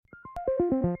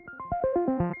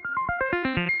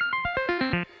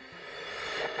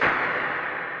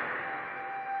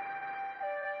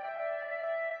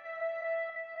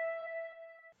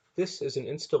This is an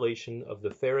installation of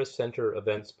the Ferris Center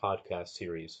Events podcast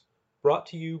series, brought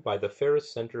to you by the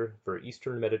Ferris Center for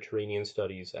Eastern Mediterranean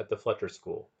Studies at the Fletcher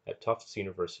School at Tufts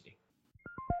University.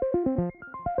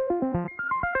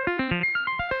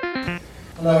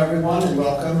 Hello everyone and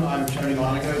welcome. I'm Tony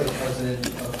Monaco, the President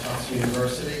of Tufts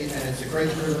University, and it's a great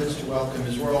privilege to welcome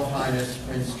His Royal Highness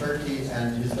Prince Turki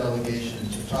and his delegation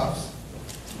to Tufts.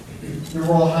 Your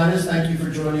Royal Highness, thank you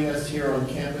for joining us here on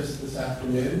campus this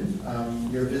afternoon.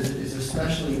 Your visit is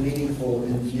especially meaningful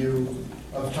in view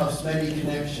of Tufts' many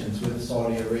connections with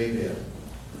Saudi Arabia.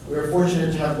 We are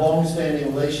fortunate to have long-standing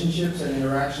relationships and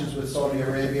interactions with Saudi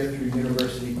Arabia through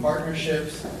university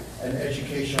partnerships and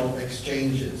educational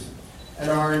exchanges.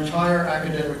 And our entire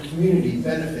academic community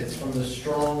benefits from the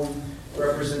strong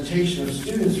representation of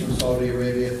students from Saudi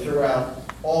Arabia throughout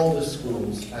all the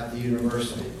schools at the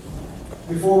university.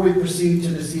 Before we proceed to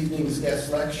this evening's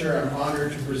guest lecture, I'm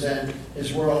honored to present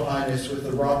His Royal Highness with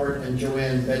the Robert and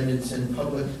Joanne Benditson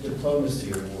Public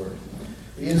Diplomacy Award.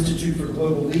 The Institute for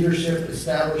Global Leadership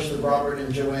established the Robert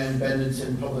and Joanne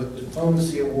Benditson Public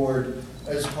Diplomacy Award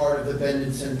as part of the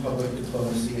Benditson Public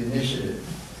Diplomacy Initiative.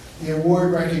 The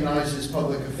award recognizes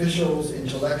public officials,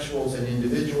 intellectuals, and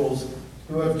individuals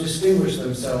who have distinguished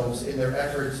themselves in their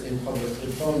efforts in public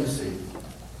diplomacy,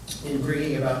 in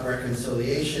bringing about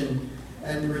reconciliation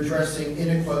and redressing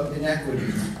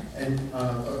inequities in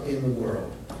the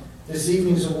world. This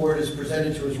evening's award is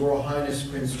presented to His Royal Highness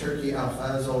Prince Turki Al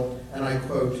Fazal, and I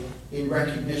quote, in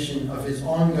recognition of his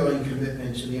ongoing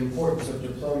commitment to the importance of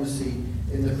diplomacy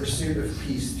in the pursuit of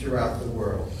peace throughout the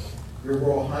world. Your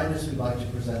Royal Highness, we'd like to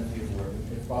present the award.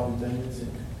 If Bobby Benditson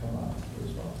can come up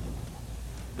as well.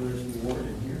 There's the award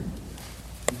in here.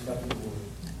 Who's got the award?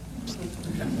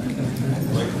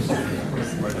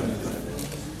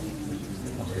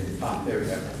 There we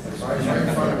go. Sorry, it's right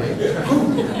in front of me.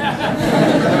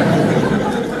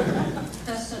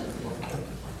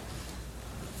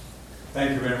 Thank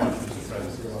you very much, Mr.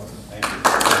 President. You're welcome. Thank you.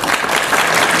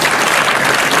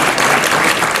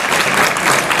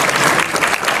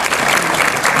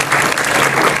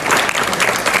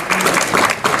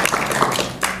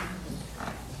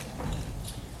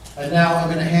 And now I'm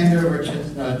going to hand over to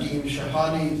Nadeem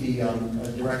Shahadi,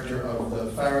 the director of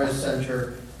the Ferris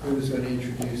Center, who is going to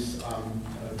introduce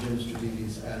Jim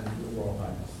Stavridis and the Royal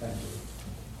Highness. Thank you.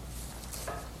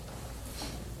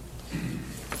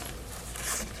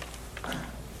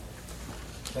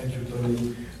 Thank you, Tony.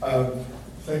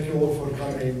 Thank you all for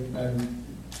coming, and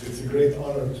it's a great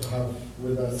honor to have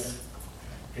with us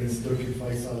Prince Turki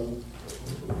Faisal,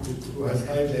 who has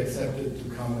kindly accepted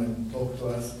to come and talk to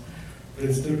us.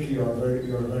 Prince Turki, you are very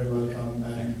welcome,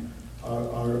 and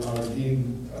our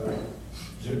dean,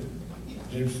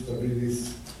 James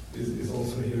Stavridis, is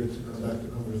also here to conduct a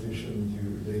conversation with you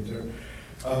later.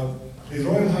 His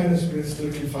Royal Highness Prince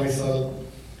Turki Faisal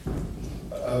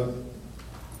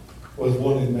was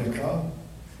born in Mecca,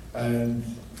 and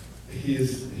he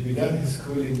began his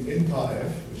schooling in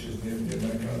Taif, which is near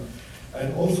Mecca,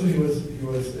 and also he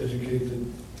was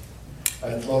educated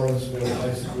at Lawrenceville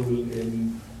High School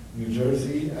in New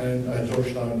Jersey and at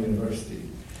Georgetown University.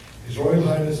 His Royal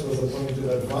Highness was appointed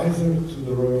advisor to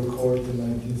the Royal Court in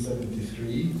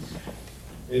 1973.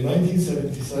 In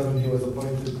 1977, he was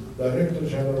appointed Director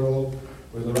General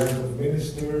with the rank of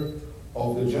Minister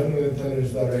of the General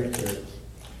Intelligence Directorate,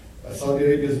 Saudi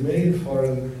Arabia's main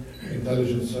foreign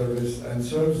intelligence service, and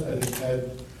serves at its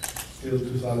head till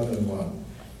 2001.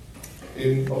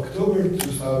 In October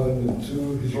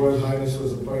 2002, His Royal Highness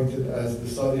was appointed as the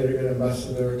Saudi Arabian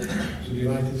Ambassador to the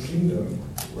United Kingdom,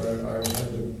 where I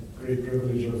had the great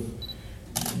privilege of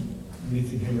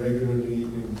meeting him regularly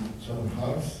in Chatham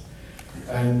House.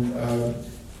 And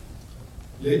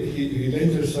he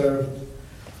later served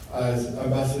as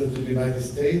ambassador to the United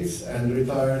States and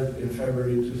retired in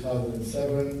February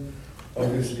 2007,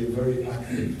 obviously a very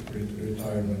active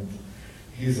retirement.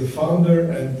 He's a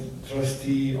founder and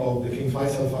trustee of the King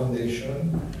Faisal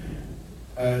Foundation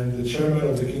and the chairman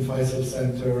of the King Faisal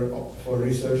Center for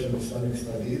Research and Islamic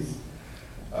Studies.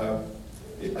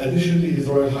 Additionally, His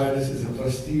Royal Highness is a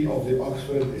trustee of the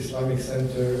Oxford Islamic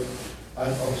Center at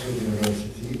Oxford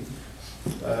University,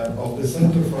 of the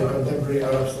Center for Contemporary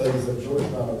Arab Studies at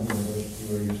Georgetown University,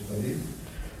 where you studied.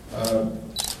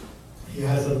 He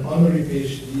has an honorary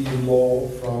PhD in law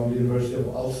from the University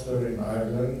of Ulster in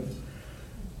Ireland,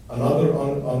 another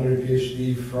honorary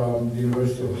PhD from the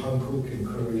University of Hankook in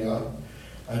Korea,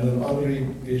 and an honorary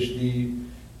PhD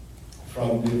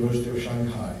from the University of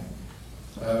Shanghai.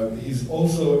 He's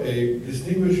also a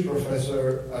distinguished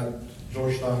professor at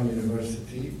Georgetown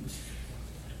University.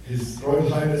 His Royal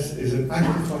Highness is an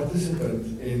active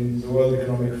participant in the World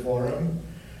Economic Forum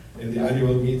in the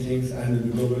annual meetings and in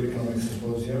the Global Economic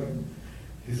Symposium.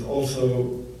 He's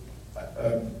also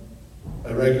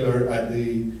a regular at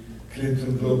the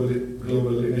Clinton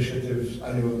Global Initiative's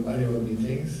annual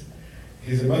meetings.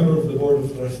 He's a member of the Board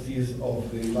of Trustees of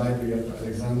the Library of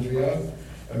Alexandria,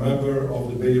 a member of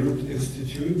the Beirut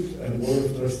Institute, and Board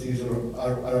of Trustees of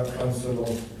Arab Council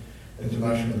of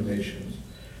International Relations.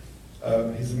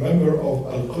 He's a member of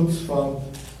Al-Quds Fund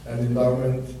and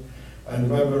Endowment, and a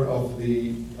member of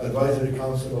the Advisory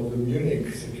Council of the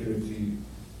Munich Security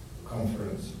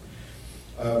Conference.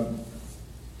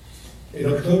 In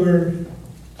October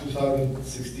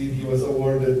 2016, he was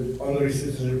awarded honorary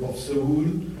citizenship of Seoul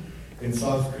in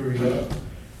South Korea,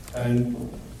 and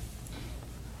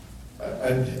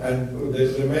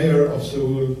the mayor of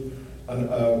Seoul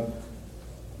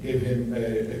gave him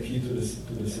a key to the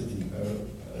city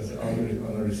as an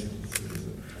honorary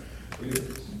citizen.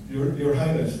 Your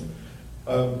Highness,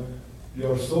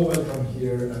 you're so welcome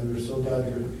here, and we're so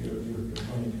glad you're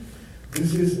coming.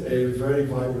 This is a very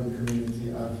vibrant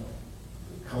community I've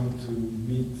come to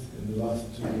meet in the last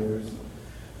 2 years,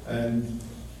 and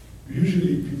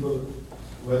usually people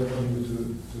welcome you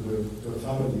to the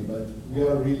family, but we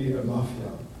are really a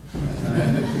mafia.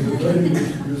 And it is a very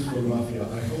useful mafia.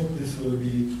 I hope this will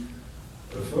be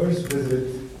the first visit,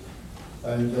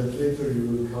 and that later you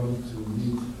will come to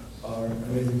meet our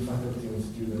amazing faculty and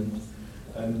students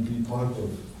and be part of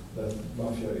that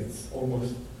mafia. It's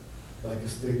almost like a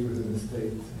state within a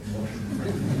state in Washington.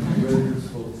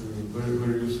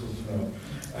 Very useful to know.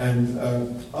 And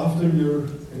after your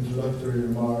introductory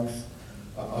remarks,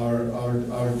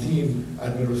 our dean,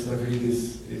 Admiral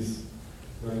Stavridis, is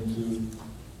going to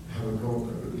have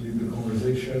lead the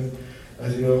conversation.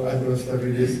 As you know, Admiral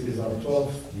Stavridis is our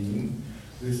 12th dean.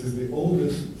 This is the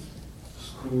oldest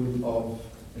school of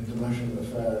international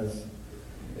affairs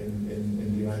in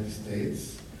the United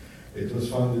States. It was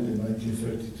founded in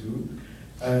 1932,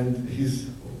 and he's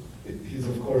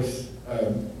of course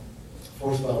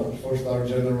four-star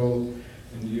general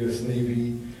in the U.S.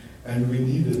 Navy, and we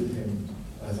needed him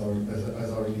as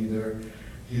our leader.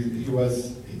 He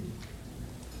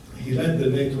led the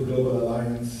NATO Global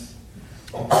Alliance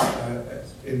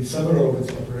in several of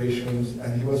its operations,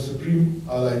 and he was Supreme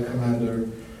Allied Commander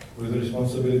with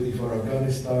responsibility for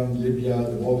Afghanistan, Libya,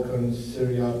 the Balkans,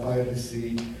 Syria,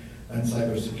 piracy, and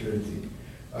cybersecurity.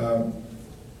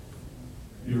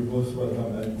 You're both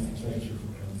welcome, and thank you for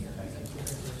coming.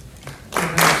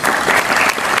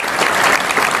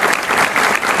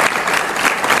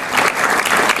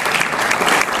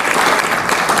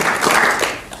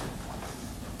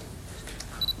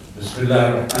 Bismillah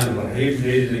ar-Rahman ar-Rahim.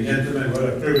 Ladies and gentlemen, what a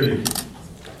privilege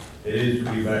it is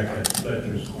to be back at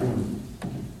Fletcher School.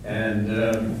 And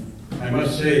I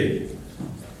must say,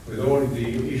 with all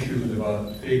the issues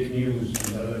about fake news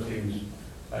and other things,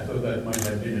 I thought that might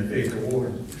have been a fake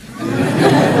award.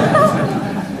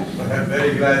 But I'm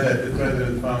very glad that the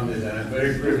President found it, and I'm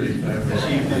very privileged to have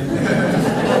received it.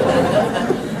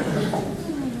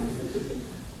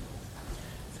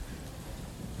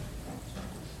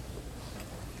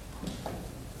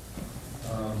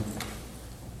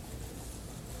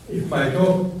 If my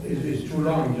talk is too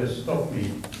long, just stop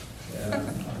me.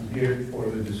 I'm here for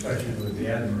the discussion with the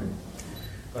Admiral.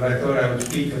 But I thought I would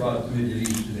speak about the Middle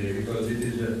East today because it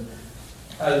is,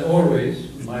 as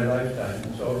always, in my lifetime,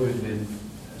 it's always been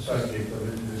a subject of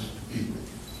interest to people.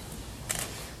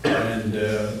 And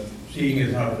seeing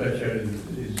as how Fletcher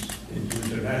is into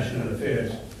international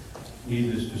affairs,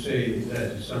 needless to say,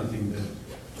 that is something that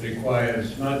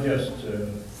requires not just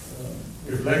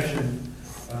reflection,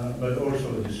 but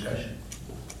also discussion.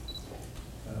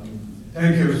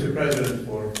 Thank you, Mr. President,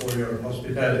 for your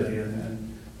hospitality,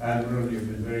 and Admiral, you've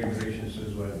been very gracious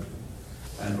as well.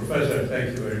 And Professor,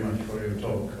 thank you very much for your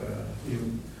talk.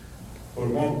 For a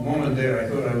moment there, I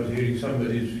thought I was hearing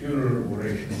somebody's funeral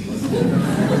oration.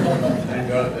 Thank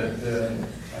God that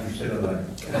I'm still alive.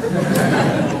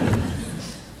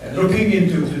 And looking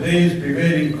into today's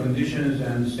prevailing conditions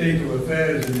and state of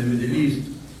affairs in the Middle East,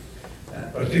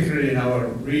 particularly in our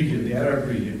region, the Arab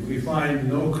region, we find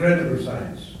no credible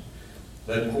signs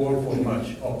that call for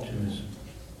much optimism.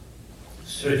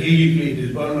 Strategically, it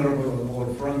is vulnerable on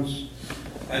all fronts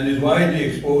and is widely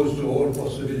exposed to all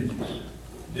possibilities.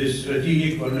 This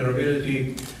strategic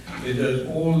vulnerability is as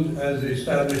old as the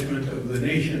establishment of the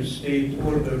nation-state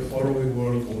order following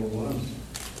World War I.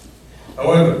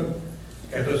 However,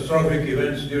 catastrophic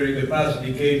events during the past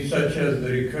decade, such as the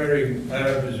recurring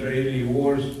Arab-Israeli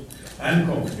wars and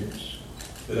conflicts,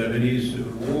 the Lebanese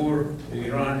Civil War, the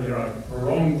Iran-Iraq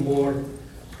prolonged war,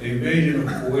 the invasion of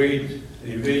Kuwait,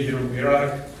 the invasion of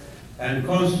Iraq, and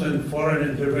constant foreign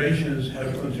interventions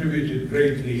have contributed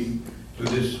greatly to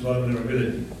this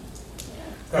vulnerability.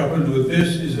 Coupled with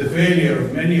this is the failure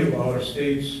of many of our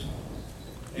states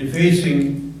in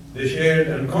facing the shared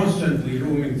and constantly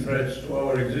looming threats to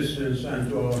our existence and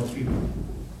to our people.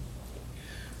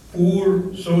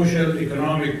 Poor social,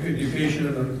 economic,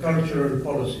 educational, and cultural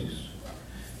policies,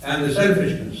 and the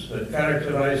selfishness that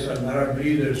characterized some Arab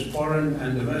leaders' foreign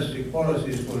and domestic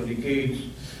policies for decades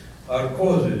are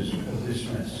causes of this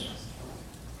mess.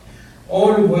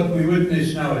 All of what we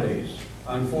witness nowadays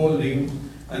unfolding,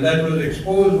 and that was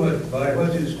exposed by what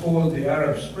is called the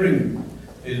Arab Spring,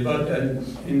 is but an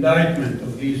indictment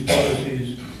of these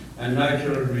policies and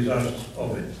natural results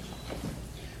of it.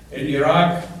 In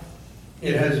Iraq,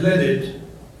 it has led it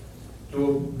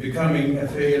to becoming a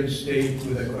failed state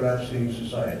with a collapsing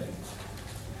society.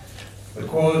 The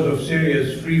cause of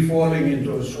Syria's free falling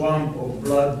into a swamp of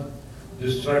blood,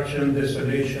 destruction,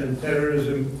 desolation,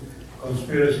 terrorism,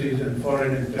 conspiracies, and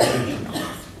foreign interventions.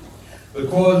 The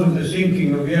cause of the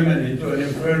sinking of Yemen into an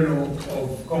inferno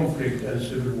of conflict and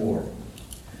civil war.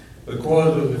 The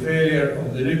cause of the failure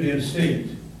of the Libyan state.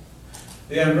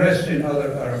 The unrest in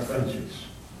other Arab countries.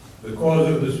 The cause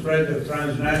of the spread of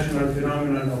transnational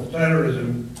phenomenon of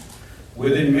terrorism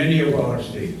within many of our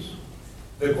states.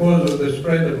 The cause of the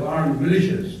spread of armed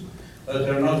militias that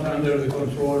are not under the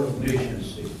control of nation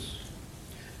states.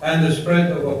 And the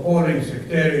spread of appalling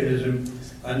sectarianism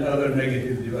and other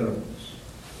negative developments.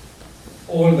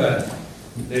 All that,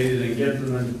 ladies and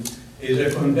gentlemen, is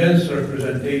a condensed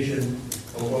representation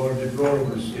of our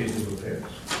deplorable state of affairs.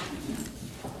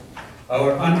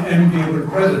 Our unenviable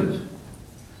present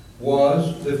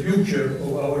was the future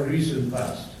of our recent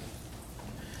past.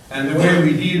 And the way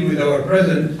we deal with our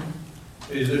present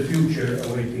is the future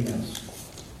awaiting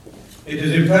us. It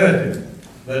is imperative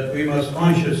that we must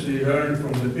consciously learn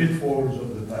from the pitfalls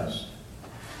of the past.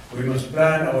 We must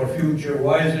plan our future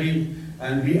wisely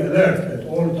and be alert at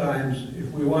all times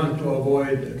if we want to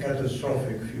avoid a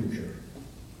catastrophic future.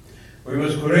 We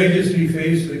must courageously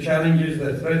face the challenges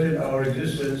that threaten our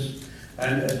existence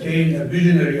and attain a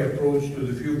visionary approach to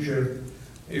the future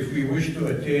if we wish to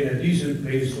attain a decent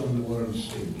place on the world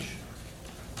stage.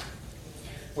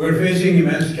 We're facing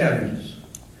immense challenges.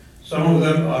 Some of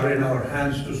them are in our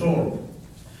hands to solve,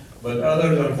 but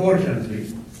others,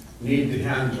 unfortunately, need the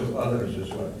hands of others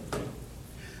as well.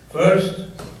 First,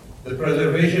 the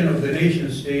preservation of the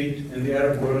nation state in the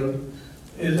Arab world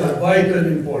is of vital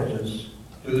importance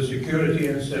to the security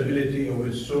and stability of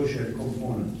its social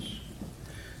components.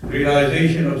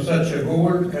 Realization of such a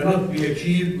goal cannot be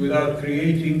achieved without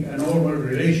creating a normal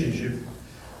relationship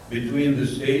between the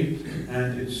state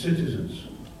and its citizens,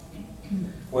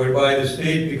 whereby the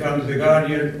state becomes the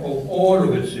guardian of all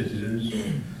of its citizens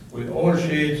with all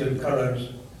shades and colors,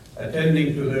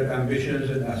 attending to their ambitions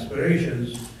and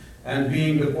aspirations, and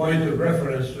being the point of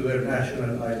reference to their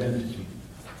national identity.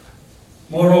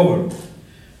 Moreover,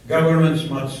 governments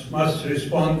must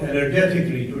respond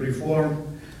energetically to reform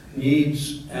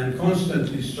needs and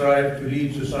constantly strive to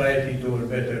lead society toward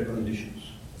better conditions.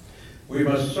 We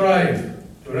must strive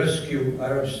to rescue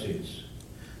Arab states,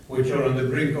 which are on the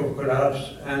brink of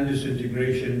collapse and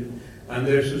disintegration, and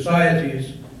their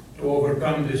societies to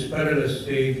overcome this perilous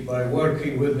state by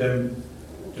working with them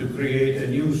to create a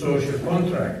new social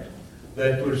contract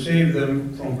that will save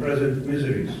them from present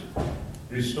miseries,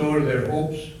 restore their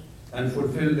hopes, and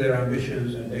fulfill their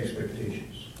ambitions and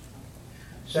expectations.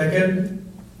 Second,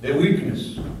 the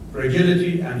weakness,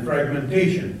 fragility, and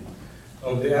fragmentation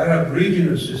of the Arab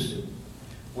regional system,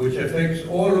 which affects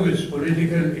all of its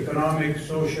political, economic,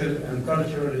 social, and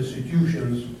cultural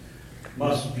institutions,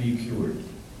 must be cured.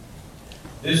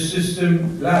 This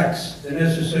system lacks the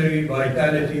necessary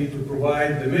vitality to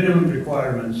provide the minimum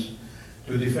requirements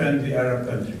to defend the Arab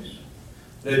countries,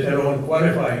 let alone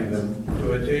qualifying them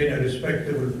to attain a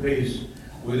respectable place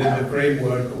within the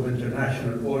framework of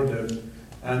international order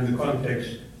and the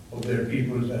context of their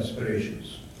people's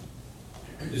aspirations.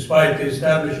 Despite the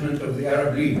establishment of the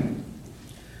Arab League,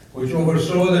 which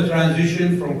oversaw the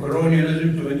transition from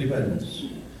colonialism to independence,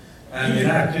 and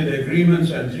enacted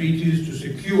agreements and treaties to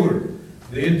secure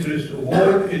the interest of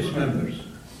all its members,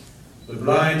 the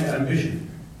blind ambition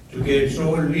to gain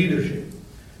sole leadership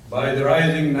by the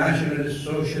rising nationalist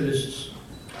socialists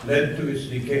led to its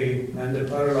decay and a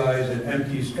paralyzed and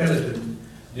empty skeleton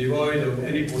devoid of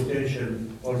any potential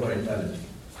or vitality.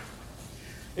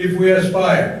 If we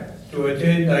aspire to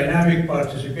attain dynamic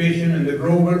participation in the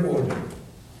global order,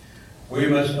 we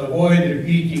must avoid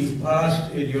repeating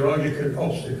past ideological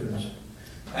obstacles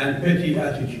and petty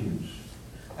attitudes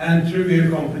and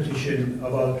trivial competition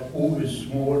about who is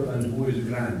small and who is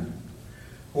grand.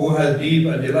 who has deep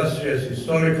and illustrious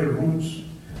historical roots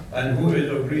and who is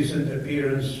of recent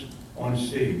appearance on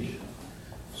stage.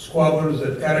 Squabbles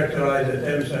that characterize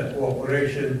attempts at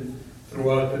cooperation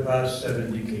throughout the past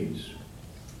 7 decades.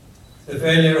 The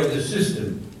failure of the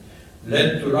system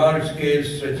led to large-scale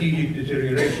strategic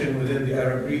deterioration within the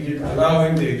Arab region,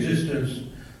 allowing the existence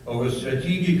of a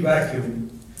strategic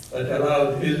vacuum that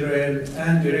allowed Israel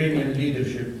and Iranian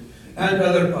leadership and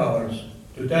other powers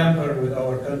to tamper with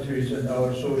our countries and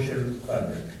our social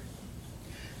fabric.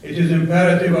 It is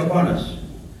imperative upon us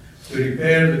to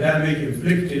repair the damage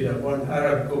inflicted upon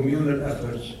Arab communal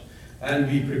efforts and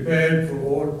be prepared for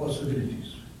all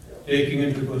possibilities, taking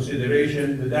into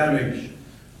consideration the damage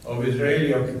of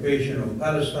Israeli occupation of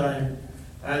Palestine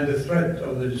and the threat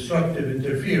of the destructive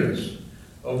interference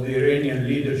of the Iranian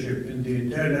leadership in the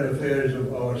internal affairs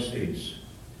of our states,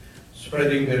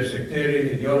 spreading their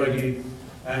sectarian ideology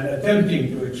and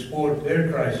attempting to export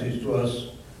their crisis to us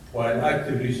while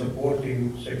actively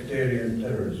supporting sectarian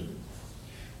terrorism.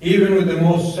 Even with the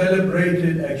most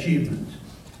celebrated achievement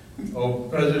of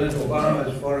President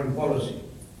Obama's foreign policy,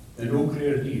 the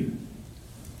nuclear deal,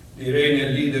 the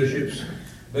Iranian leadership's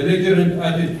belligerent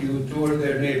attitude toward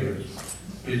their neighbors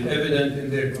is evident in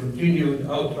their continued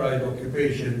outright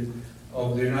occupation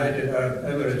of the United Arab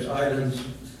Emirates Islands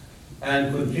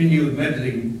and continued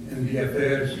meddling in the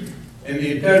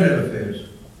internal affairs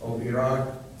of Iraq,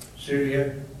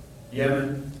 Syria,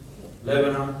 Yemen,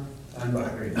 Lebanon, and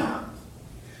Bahrain.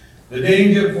 The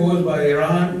danger posed by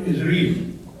Iran is real,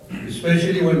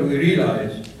 especially when we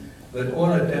realize that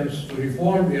all attempts to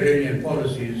reform Iranian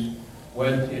policies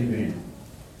went in vain.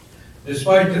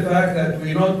 Despite the fact that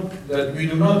we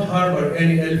do not harbor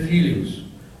any ill feelings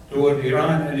toward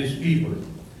Iran and its people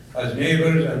as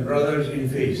neighbors and brothers in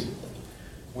faith,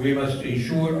 we must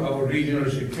ensure our regional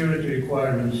security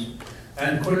requirements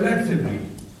and collectively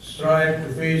strive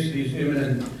to face these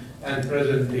imminent and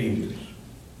present dangers.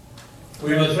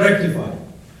 We must rectify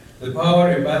the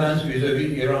power imbalance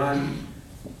vis-à-vis Iran,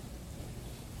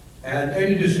 and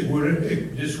any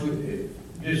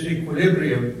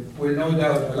disequilibrium will no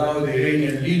doubt allow the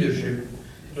Iranian leadership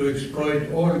to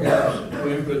exploit all gaps to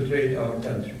infiltrate our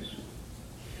countries.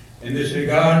 In this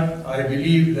regard, I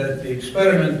believe that the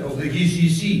experiment of the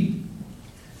GCC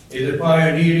is a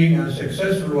pioneering and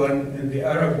successful one in the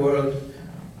Arab world,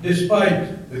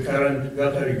 despite the current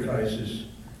Qatari crisis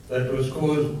that was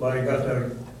caused by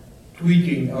Qatar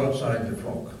tweeting outside the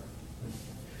flock.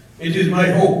 It is my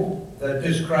hope that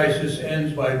this crisis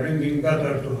ends by bringing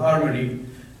Qatar to harmony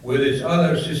with its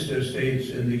other sister states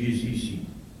in the GCC.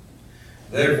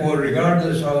 Therefore,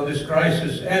 regardless how this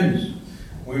crisis ends,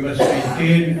 we must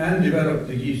maintain and develop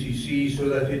the GCC so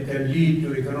that it can lead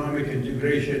to economic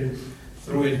integration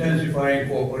through intensifying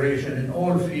cooperation in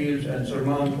all fields and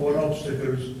surmount all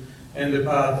obstacles in the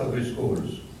path of its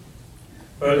goals.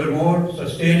 Furthermore,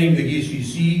 sustaining the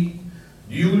GCC,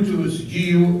 due to its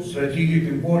geostrategic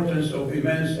importance of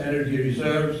immense energy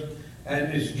reserves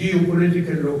and its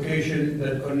geopolitical location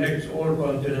that connects all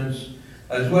continents,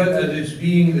 as well as its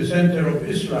being the center of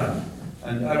Islam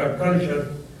and Arab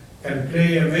culture, can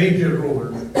play a major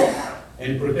role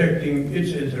in protecting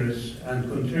its interests and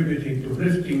contributing to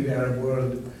lifting the Arab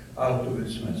world out of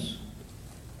its mess.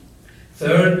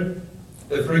 Third,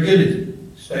 the fragility,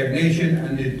 stagnation,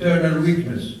 and internal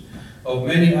weakness of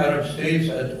many Arab states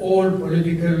at all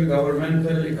political,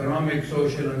 governmental, economic,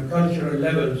 social, and cultural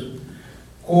levels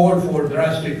call for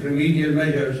drastic remedial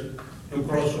measures to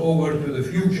cross over to the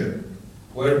future,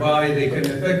 whereby they can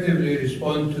effectively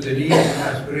respond to the needs and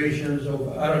aspirations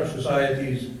of Arab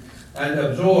societies and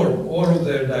absorb all of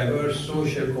their diverse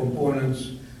social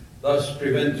components, thus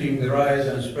preventing the rise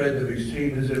and spread of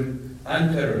extremism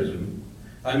and terrorism,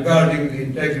 and guarding the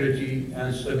integrity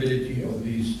and stability of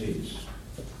these states.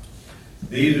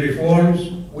 These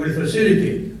reforms will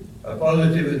facilitate a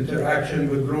positive interaction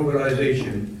with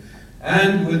globalization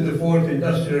and with the fourth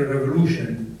industrial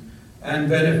revolution and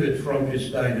benefit from its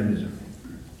dynamism.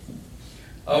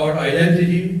 Our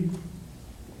identity,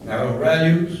 our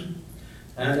values,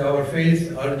 and our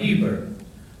faith are deeper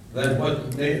than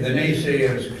what the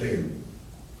naysayers claim.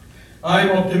 I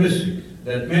am optimistic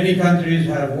that many countries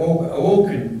have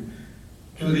awoken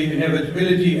to the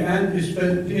inevitability and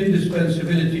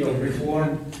indispensability of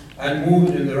reform and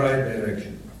moved in the right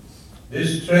direction.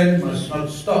 This trend must not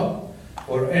stop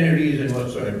for any reason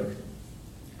whatsoever.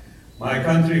 My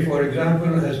country, for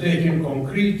example, has taken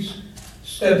concrete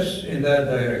steps in that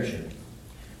direction,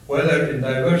 whether in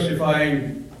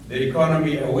diversifying the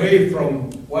economy away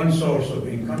from one source of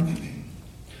income,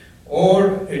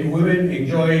 or in women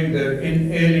enjoying their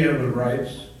inalienable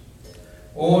rights,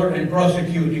 or in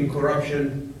prosecuting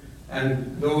corruption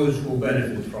and those who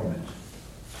benefit from it.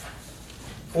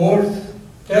 Fourth,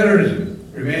 terrorism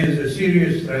remains a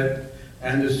serious threat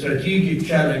and a strategic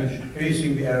challenge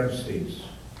facing the Arab states,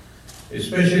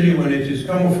 especially when it is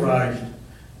camouflaged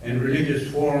in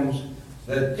religious forms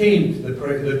that taint the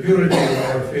purity of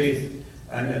our faith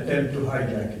and attempt to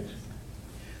hijack it.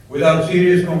 Without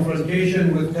serious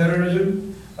confrontation with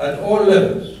terrorism at all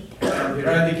levels and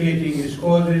eradicating its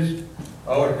causes,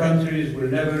 our countries will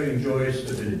never enjoy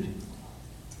stability.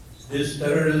 This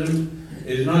terrorism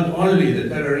is not only the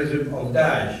terrorism of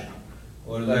Daesh,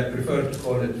 or as I prefer to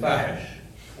call it Fahish.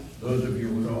 Those of you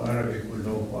who know Arabic will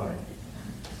know why.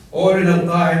 Or in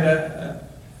Al-Qaeda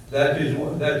that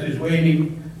is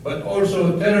waning, but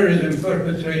also terrorism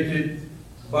perpetrated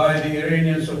by the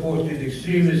Iranian-supported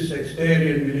extremist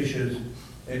sectarian militias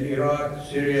in Iraq,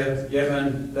 Syria,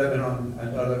 Yemen, Lebanon,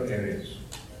 and other areas.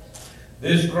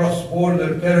 This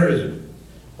cross-border terrorism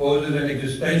poses an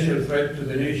existential threat to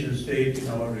the nation-state in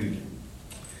our region.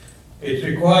 It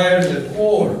requires that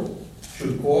all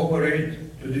should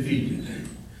cooperate to defeat it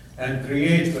and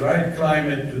create the right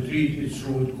climate to treat its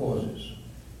root causes.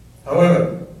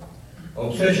 However,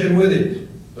 obsession with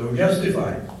it, though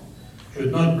justified,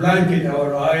 should not blanket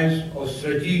our eyes of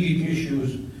strategic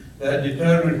issues that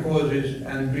determine causes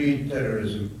and breed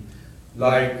terrorism,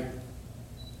 like,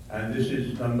 and this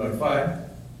is number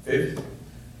fifth,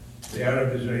 the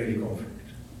Arab-Israeli conflict.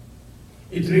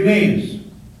 It remains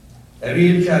a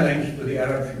real challenge to the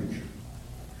Arab future.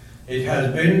 It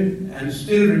has been and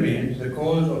still remains the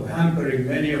cause of hampering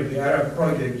many of the Arab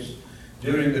projects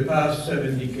during the past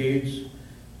 7 decades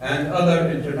and other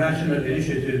international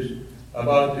initiatives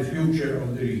about the future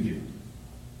of the region.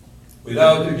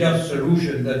 Without a just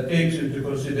solution that takes into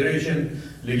consideration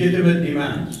legitimate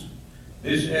demands,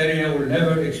 this area will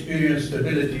never experience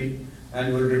stability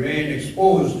and will remain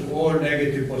exposed to all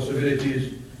negative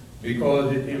possibilities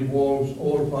because it involves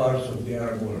all parts of the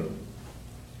Arab world.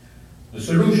 The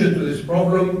solution to this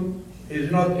problem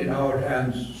is not in our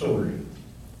hands solely,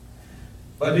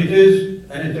 but it is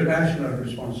an international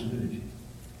responsibility.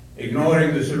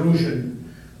 Ignoring the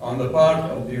solution on the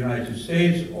part of the United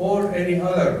States or any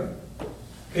other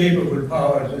capable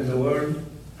powers in the world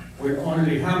will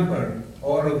only hamper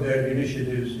all of their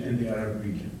initiatives in the Arab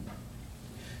region.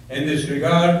 In this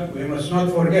regard, we must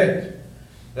not forget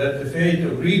that the fate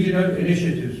of regional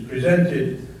initiatives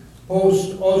presented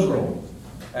post-Oslo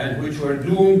and which were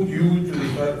doomed due to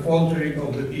the faltering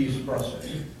of the peace process.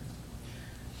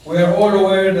 We are all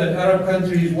aware that Arab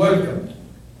countries welcomed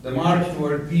the march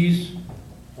toward peace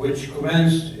which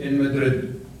commenced in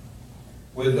Madrid,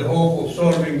 with the hope of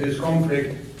solving this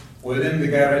conflict within the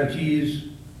guarantees,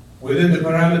 within the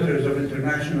parameters of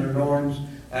international norms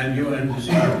and UN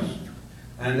decisions,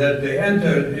 and that they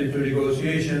entered into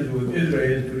negotiations with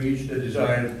Israel to reach the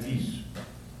desired peace.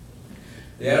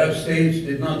 The Arab states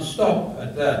did not stop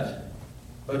at that,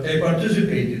 but they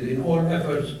participated in all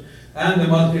efforts and the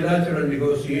multilateral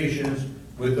negotiations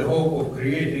with the hope of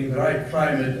creating the right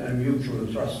climate and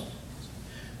mutual trust.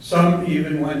 Some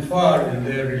even went far in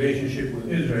their relationship with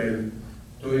Israel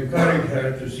to encourage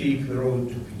her to seek the road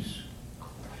to peace.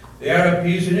 The Arab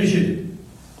Peace Initiative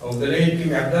of the late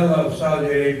King Abdullah of Saudi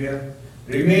Arabia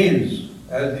remains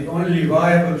as the only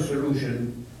viable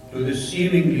solution to this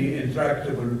seemingly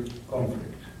intractable conflict.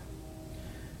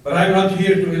 But I'm not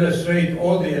here to illustrate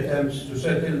all the attempts to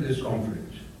settle this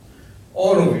conflict.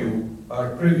 All of you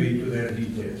are privy to their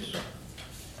details.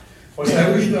 What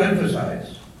I wish to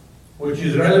emphasize, which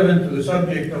is relevant to the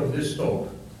subject of this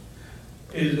talk,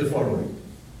 is the following.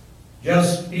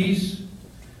 Just peace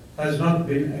has not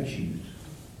been achieved.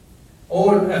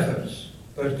 All efforts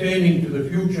pertaining to the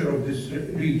future of this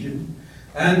region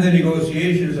and the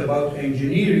negotiations about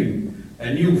engineering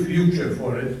a new future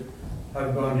for it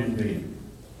have gone in vain.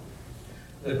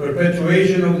 The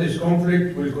perpetuation of this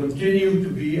conflict will continue to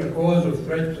be a cause of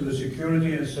threat to the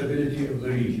security and stability of the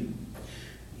region,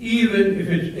 even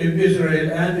if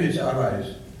Israel and its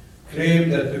allies claim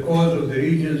that the cause of the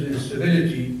region's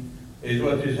instability is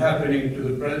what is happening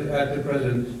at the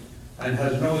present and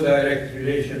has no direct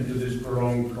relation to this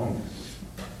prolonged conflict.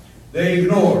 They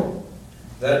ignore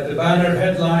that the banner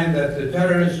headline that the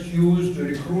terrorists use to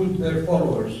recruit their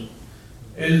followers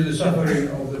is the suffering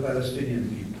of the Palestinian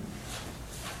people.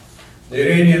 The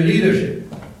Iranian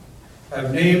leadership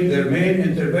have named their main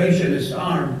interventionist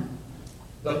arm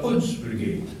the Quds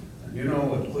Brigade. And you know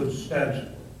what Quds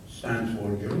stands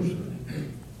for,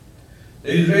 Jerusalem.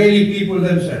 The Israeli people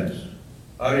themselves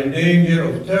are in danger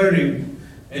of turning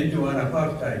into an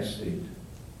apartheid state,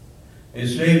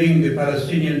 enslaving the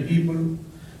Palestinian people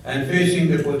and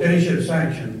facing the potential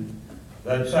sanction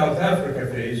that South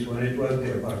Africa faced when it was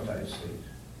the apartheid state.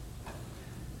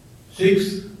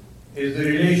 Sixth is the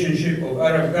relationship of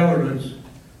Arab governments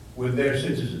with their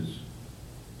citizens.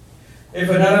 If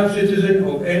an Arab citizen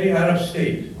of any Arab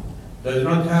state does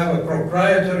not have a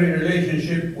proprietary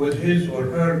relationship with his or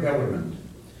her government,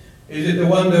 is it a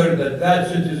wonder that that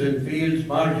citizen feels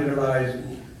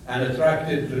marginalized and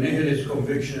attracted to nihilist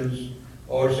convictions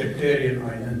or sectarian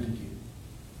identity?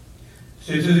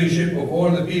 Citizenship of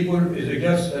all the people in a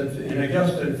just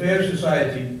and fair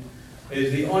society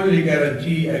is the only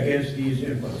guarantee against these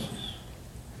impulses.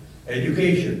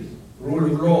 Education, rule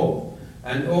of law,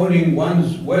 and owning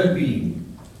one's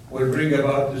well-being will bring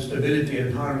about the stability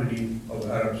and harmony of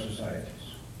Arab societies.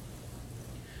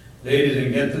 Ladies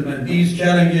and gentlemen, these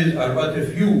challenges are but a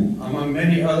few among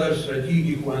many other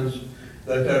strategic ones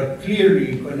that are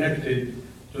clearly connected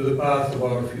to the path of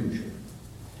our future.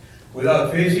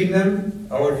 Without facing them,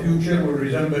 our future will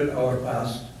resemble our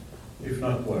past, if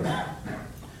not worse.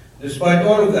 Despite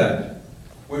all of that,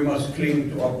 we must cling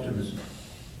to optimism.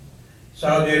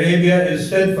 Saudi Arabia is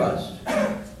steadfast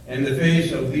in the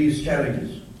face of these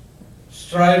challenges,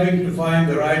 striving to find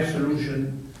the right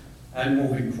solution and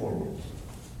moving forward.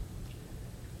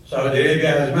 Saudi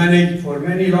Arabia has managed for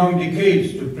many long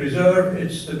decades to preserve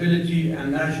its stability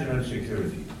and national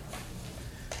security.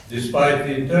 Despite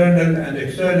the internal and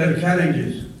external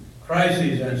challenges,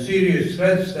 crises, and serious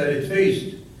threats that it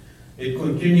faced, it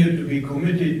continued to be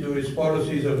committed to its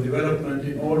policies of development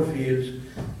in all fields,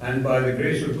 and by the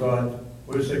grace of God,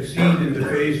 will succeed in the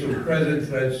face of present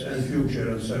threats and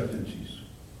future uncertainties.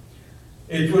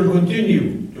 It will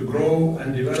continue to grow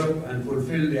and develop and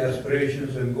fulfill the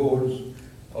aspirations and goals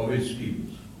of its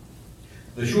peoples.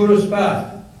 The surest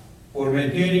path for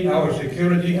maintaining our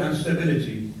security and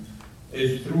stability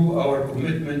is through our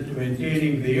commitment to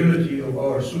maintaining the unity of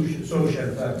our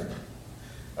social fabric,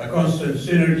 a constant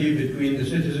synergy between the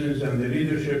citizens and the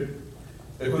leadership,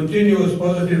 a continuous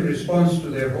positive response to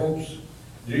their hopes,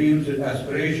 dreams, and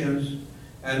aspirations,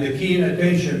 and a keen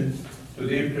attention to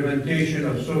the implementation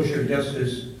of social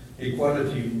justice,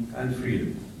 equality, and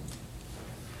freedom.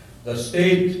 The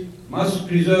state must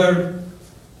persevere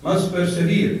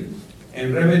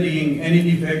in remedying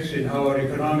any defects in our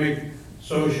economic,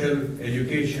 social,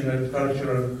 educational,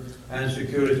 cultural, and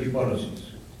security policies,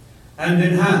 and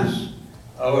enhance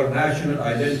our national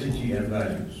identity and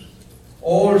values.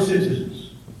 All citizens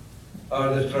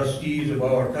are the trustees of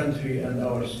our country and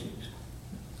our state.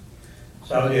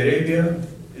 Saudi Arabia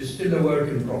is still a work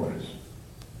in progress.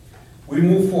 We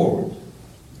move forward,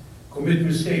 commit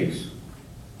mistakes,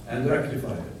 and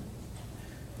rectify them.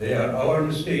 They are our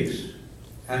mistakes,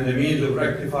 and the means of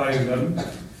rectifying them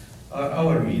are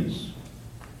our means.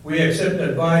 We accept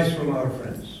advice from our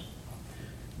friends,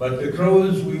 but the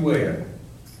clothes we wear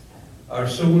are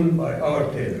sewn by our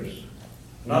tailors,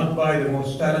 not by the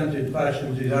most talented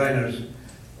fashion designers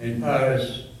in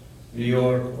Paris, New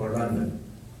York, or London,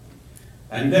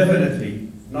 and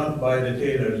definitely not by the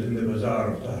tailors in the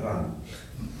bazaar of Tehran.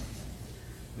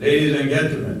 Ladies and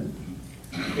gentlemen,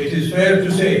 it is fair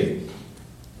to say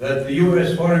that the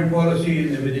U.S. foreign policy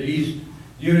in the Middle East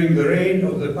during the reign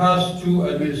of the past two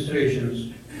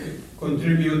administrations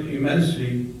contribute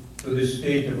immensely to this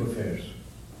state of affairs.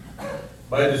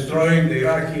 By destroying the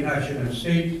Iraqi national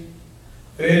state,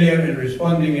 failure in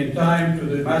responding in time to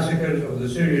the massacres of the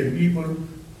Syrian people,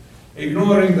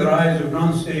 ignoring the rise of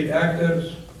non-state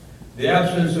actors, the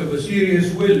absence of a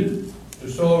serious will to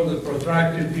solve the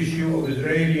protracted issue of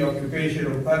Israeli occupation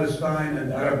of Palestine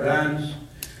and Arab lands,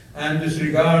 and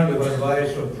disregard of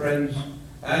advice of friends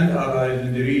and allies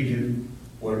in the region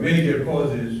were major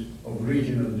causes of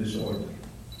regional disorder.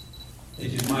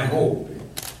 It is my hope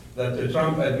that the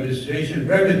Trump administration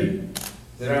remedy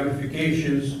the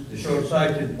ramifications, the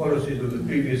short-sighted policies of the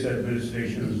previous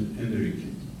administrations in the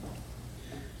region.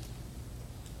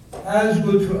 As a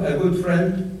good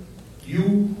friend,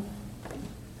 you,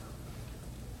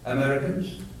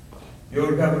 Americans,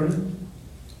 your government,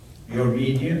 your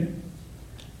media,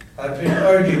 have been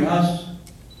urging us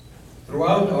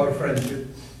throughout our friendship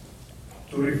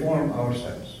to reform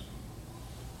ourselves.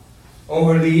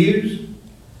 Over the years,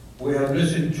 we have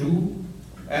listened to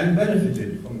and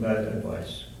benefited from that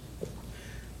advice.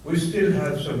 We still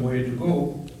have some way to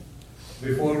go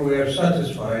before we are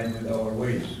satisfied with our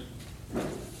ways.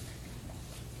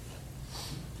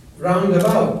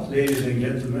 Roundabout, ladies and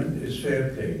gentlemen, is fair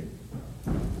play.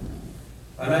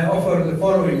 And I offer the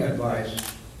following advice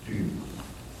to you.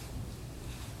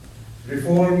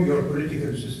 Reform your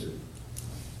political system.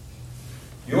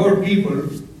 Your people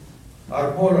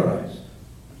are polarized.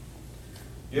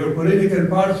 Your political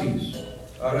parties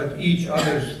are at each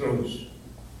other's throats.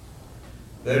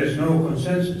 there is no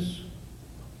consensus.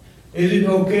 Is it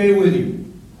okay with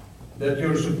you that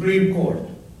your Supreme Court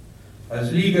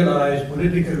has legalized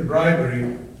political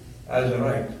bribery as a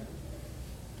right?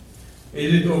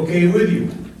 Is it okay with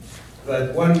you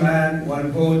that one man,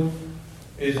 one vote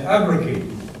is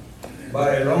abrogated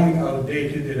by a long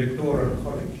outdated electoral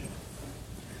college?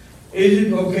 Is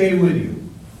it okay with you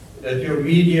that your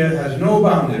media has no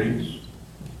boundaries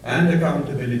and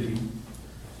accountability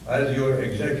as your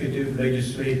executive,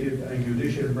 legislative, and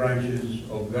judicial branches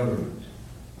of government?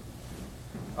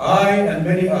 I and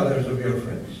many others of your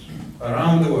friends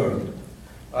around the world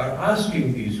are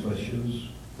asking these questions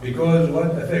because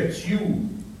what affects you,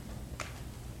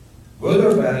 good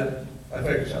or bad,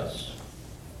 affects us.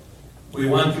 We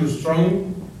want you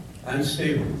strong and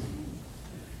stable.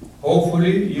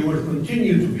 Hopefully, you will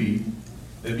continue to be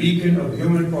the beacon of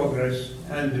human progress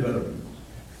and development,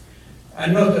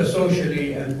 and not a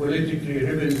socially and politically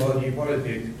ribbon body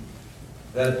politic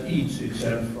that eats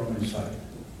itself from inside.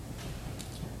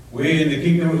 We in the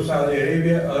Kingdom of Saudi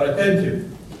Arabia are attentive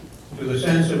to the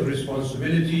sense of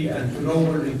responsibility and to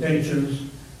noble intentions,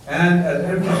 and as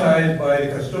emphasized by the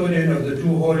custodian of the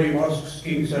two holy mosques,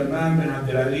 King Salman bin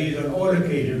Abdulaziz, on all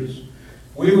occasions,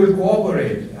 we will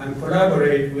cooperate and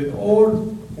collaborate with all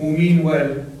who mean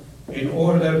well in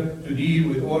order to deal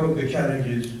with all of the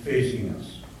challenges facing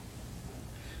us.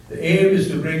 The aim is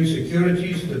to bring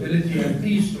security, stability, and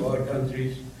peace to our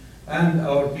countries and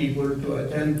our people, to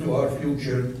attend to our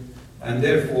future and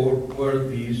therefore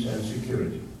world peace and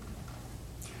security.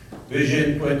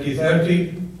 Vision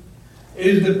 2030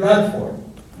 is the platform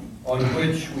on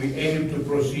which we aim to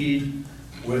proceed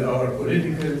with our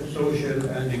political, social,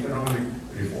 and economic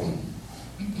reform.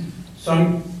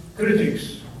 Some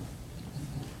critics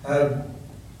have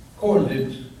called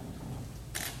it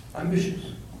ambitious.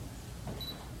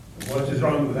 What is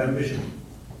wrong with ambition?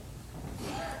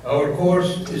 Our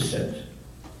course is set.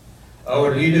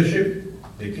 Our leadership,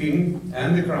 the King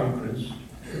and the Crown Prince,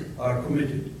 are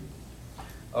committed.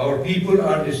 Our people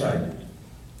are decided.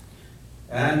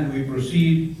 And we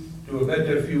proceed to a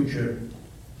better future,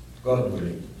 God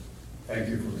willing. Thank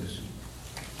you for listening.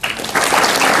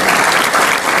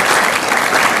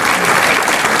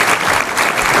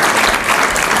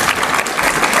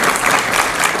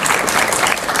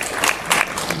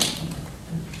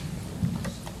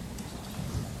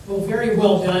 Well, very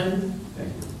well done,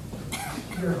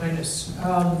 Your Highness.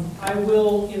 I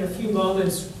will, in a few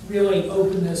moments, really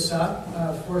open this up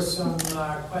for some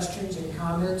questions and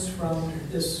comments from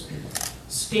this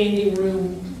standing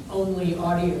room only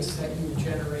audience that you've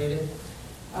generated.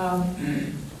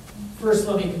 First,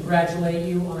 let me congratulate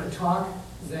you on a talk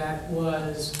that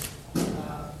was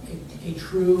a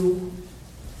true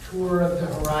tour of the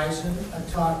horizon, a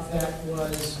talk that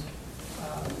was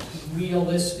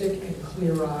realistic and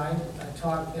clear-eyed, a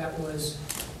talk that was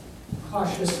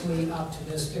cautiously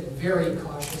optimistic, very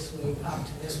cautiously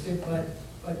optimistic,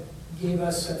 but gave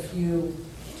us a few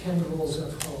tendrils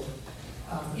of hope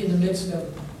in the midst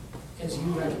of, as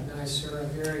you recognize, sir, a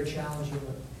very challenging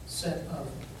set of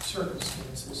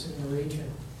circumstances in the region.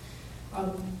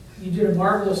 You did a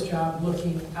marvelous job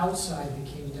looking outside the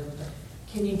kingdom.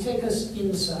 Can you take us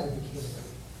inside the kingdom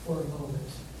for a moment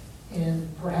and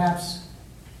perhaps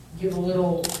give a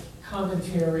little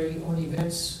commentary on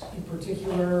events in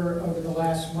particular over the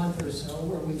last month or so,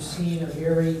 where we've seen a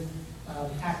very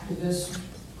activist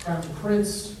Crown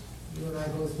Prince, you and I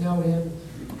both know him,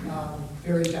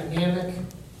 very dynamic.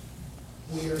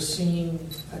 We are seeing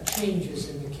changes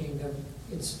in the kingdom.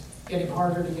 It's getting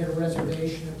harder to get a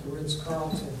reservation at the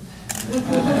Ritz-Carlton.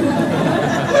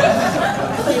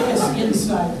 Take us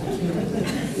inside the kingdom,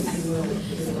 if you will.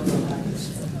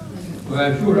 Well,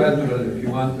 I'm sure, Admiral, if you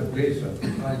want the place, I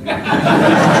can find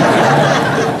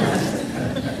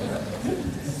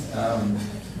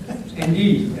you.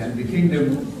 Indeed, and the kingdom,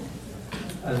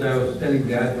 as I was telling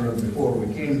the Admiral before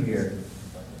we came here,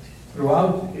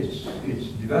 throughout its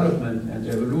development and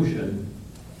evolution,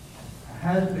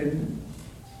 has been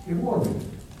evolving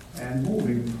and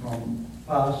moving from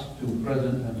past to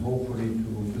present and hopefully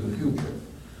to the future.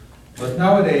 But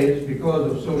nowadays,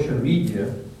 because of social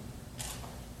media,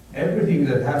 everything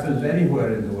that happens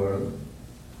anywhere in the world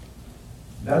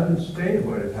doesn't stay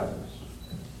where it happens.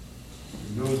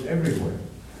 It goes everywhere.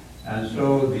 And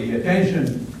so the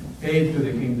attention paid to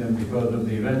the kingdom because of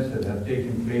the events that have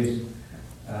taken place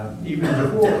even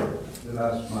before the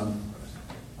last month,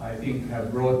 I think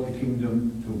have brought the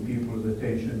kingdom to people's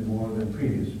attention more than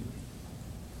previously.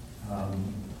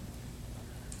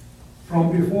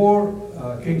 From before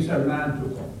King Salman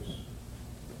took office,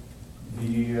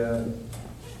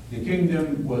 the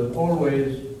kingdom was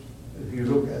always if you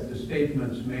look at the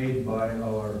statements made by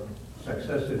our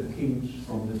successive kings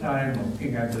from the time of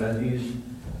King Abdulaziz,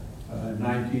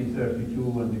 1932,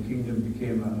 when the kingdom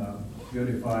became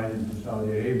unified into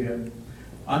Saudi Arabia,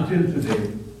 until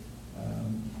today,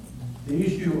 the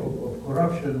issue of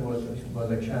corruption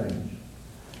was a challenge.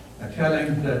 A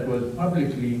challenge that was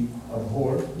publicly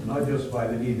abhorred, not just by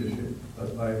the leadership,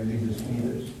 but by religious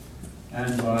leaders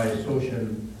and by social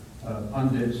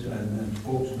pundits and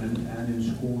spokesmen and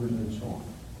in schools and so on.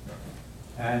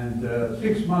 And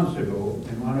 6 months ago,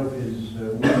 in one of his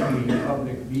weekly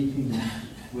public meetings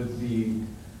with the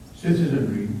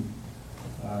citizenry,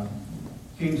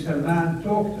 King Salman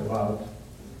talked about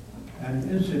an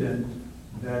incident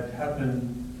that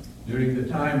happened during the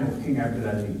time of King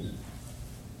Abdulaziz,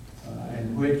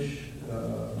 in which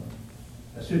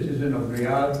a citizen of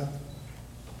Riyadh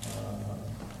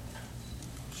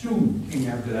sued King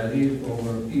Abdulaziz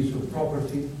over a piece of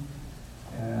property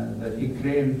that he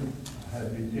claimed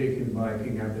had been taken by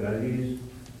King Abdulaziz,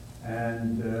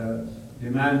 and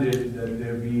demanded that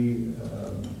there be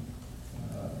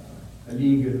a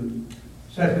legal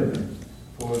settlement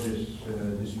for this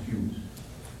dispute.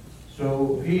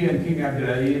 So he and King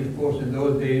Abdulaziz, of course, in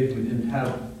those days we didn't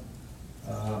have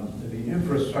the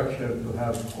infrastructure to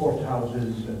have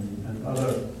courthouses and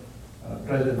other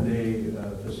present-day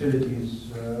facilities.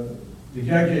 The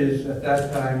judges at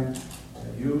that time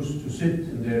used to sit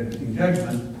in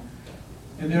judgment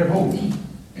in their homes,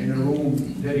 in a room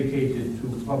dedicated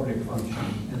to public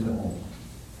function in the home.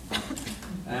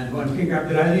 And when King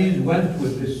Abdulaziz went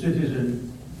with this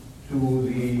citizen to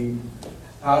the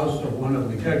house of one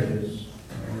of the judges,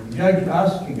 the judge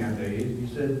asked King Abdulaziz,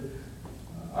 he said,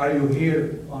 "Are you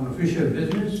here on official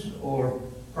business or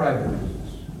private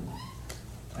business?"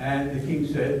 And the king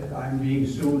said, "I'm being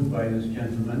sued by this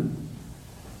gentleman."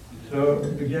 So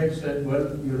the judge said,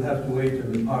 "Well, you'll have to wait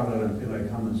in the parlor until I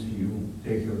come and see you.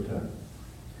 Take your turn."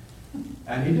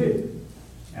 And he did.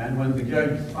 And when the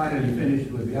judge finally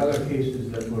finished with the other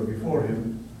cases that were before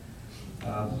him,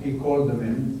 he called them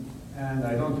in. And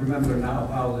I don't remember now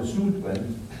how the suit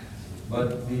went,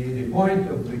 but the point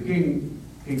of the King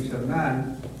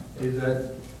Salman, is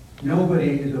that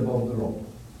nobody is above the law.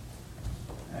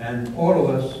 And all of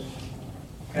us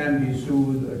can be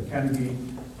sued, or can be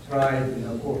tried in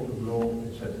a court of law,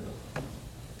 etc.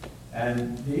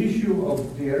 And the issue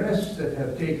of the arrests that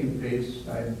have taken place,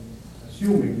 I'm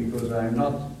assuming, because I'm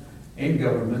not in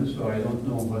government, so I don't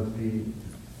know what the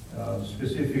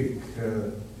specific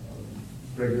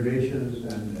regulations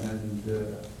and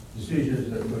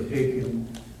decisions that were taken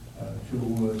to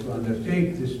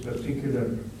undertake this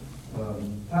particular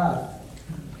path.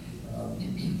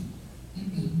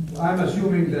 I'm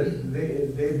assuming that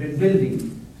they've been building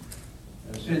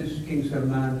since King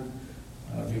Salman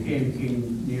became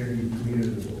king nearly 2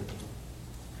 years ago.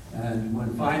 And when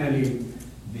finally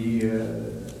the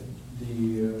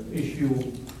issue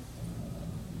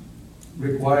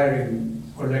requiring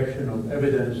collection of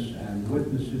evidence and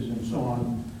witnesses and so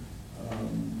on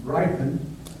ripened,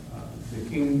 the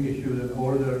king issued an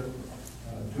order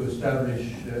to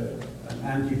establish an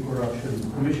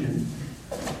anti-corruption commission,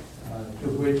 to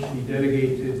which he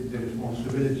delegated the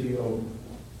responsibility of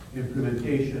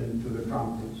implementation to the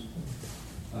Crown Prince,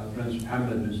 Prince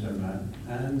Mohammed bin Salman.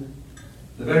 And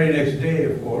the very next day,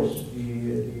 of course,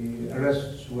 the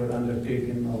arrests were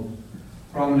undertaken of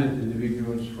prominent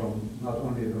individuals from not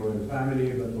only the royal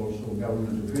family, but also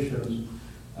government officials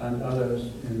and others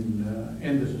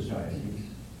in the society.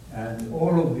 And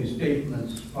all of the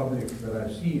statements, public, that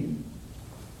I've seen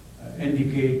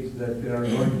indicate that there are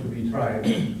going to be trials,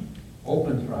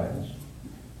 open trials,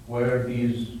 where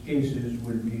these cases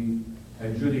will be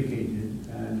adjudicated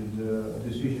and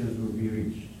decisions will be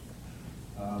reached.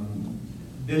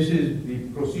 This is the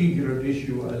procedural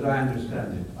issue as I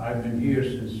understand it. I've been here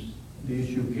since the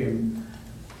issue came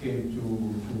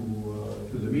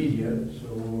to the media,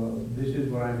 so this is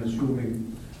what I'm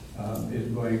assuming is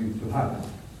going to happen.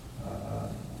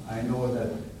 I know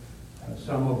that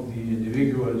some of the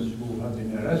individuals who have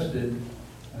been arrested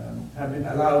have been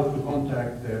allowed to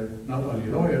contact their, not only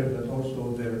lawyers, but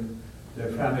also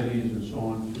their families and so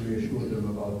on, to reassure them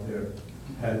about their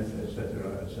health, etc.,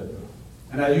 etc.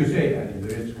 And as you say, Annie, the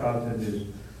Ritz-Carlton is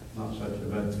not such a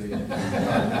bad place.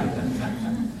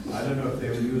 I don't know if they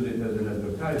will use it as an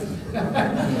advertisement.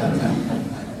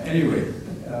 Anyway,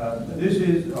 this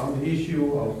is on the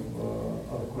issue of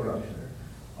corruption.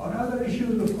 On other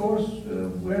issues, of course,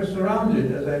 we're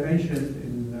surrounded, as I mentioned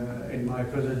in my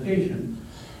presentation,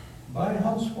 by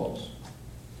hotspots.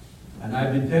 And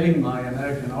I've been telling my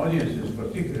American audiences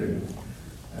particularly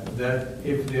that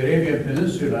if the Arabian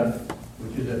Peninsula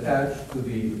which is attached to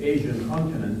the Asian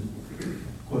continent,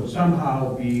 could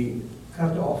somehow be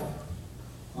cut off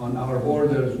on our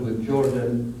borders with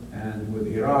Jordan and with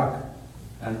Iraq,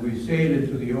 and we sail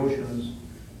into the oceans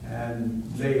and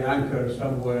lay anchor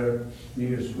somewhere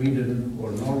near Sweden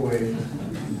or Norway,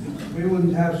 we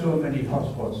wouldn't have so many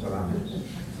hotspots around us.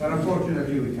 But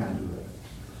unfortunately, we can't do that.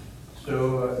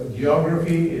 So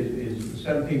geography is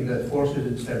something that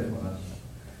forces itself on us,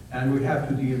 and we have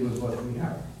to deal with what we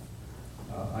have.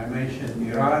 I mentioned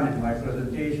Iran in my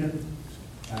presentation.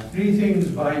 Three things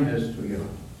bind us to Iran.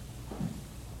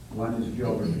 One is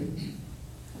geography.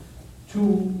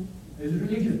 Two is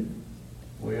religion.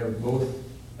 We have both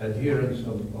adherents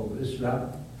of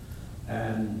Islam,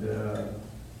 and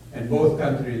in both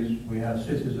countries we have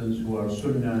citizens who are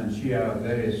Sunnah and Shia,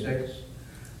 various sects.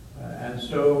 And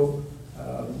so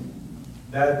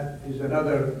that is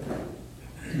another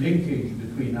linkage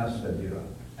between us and Iran.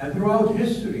 And throughout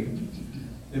history,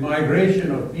 the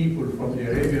migration of people from the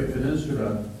Arabian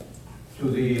Peninsula to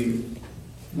the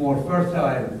more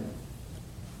fertile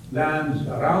lands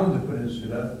around the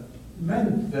peninsula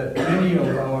meant that many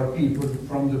of our people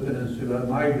from the peninsula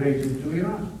migrated to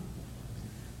Iran.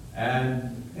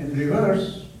 And in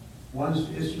reverse, once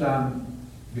Islam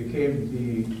became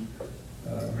the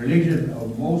religion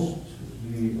of most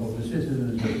of the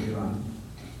citizens of Iran,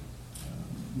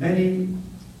 many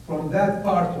from that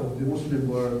part of the Muslim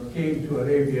world came to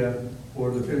Arabia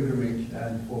for the pilgrimage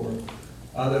and for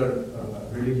other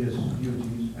religious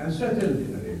duties and settled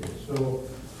in Arabia. So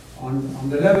on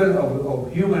the level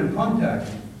of human contact,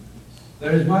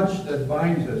 there is much that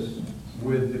binds us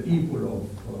with the people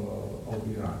of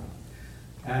Iran.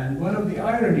 And one of the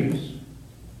ironies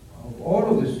of all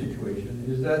of this situation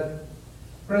is that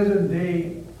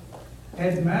present-day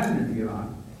head man in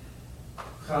Iran,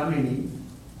 Khamenei,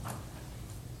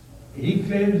 he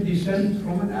claims descent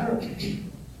from an Arab,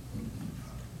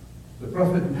 the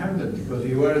Prophet Muhammad, because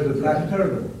he wears a black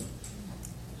turban.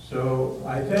 So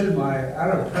I tell my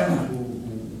Arab friends who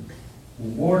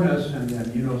warn us and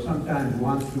sometimes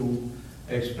want to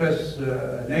express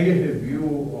a negative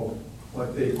view of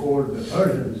what they call the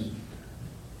Persians,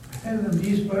 I tell them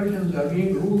these Persians are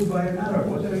being ruled by an Arab.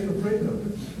 What are you afraid of?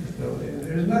 So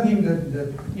there's nothing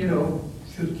that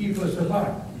should keep us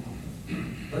apart.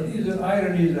 But these are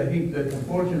ironies, I think, that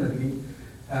unfortunately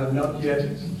have not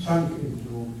yet sunk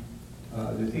into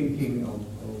the thinking of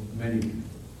many people.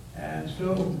 And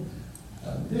so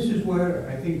this is where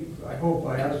I hope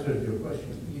I answered your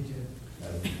question. You did.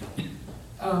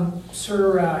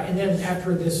 Sir, and then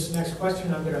after this next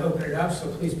question, I'm going to open it up, so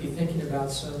please be thinking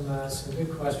about some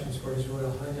good questions for His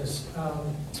Royal Highness.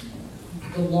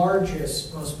 The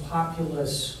largest, most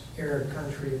populous Arab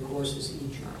country, of course, is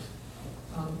Egypt.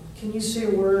 Can you say a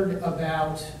word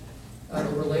about the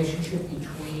relationship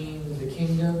between the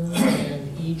kingdom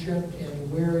and Egypt, and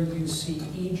where you see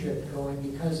Egypt going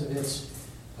because of its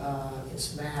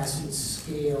mass, its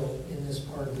scale in this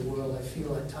part of the world? I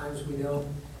feel at times we don't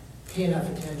pay enough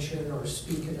attention or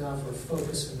speak enough or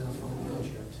focus enough on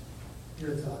Egypt.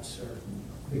 Your thoughts, sir?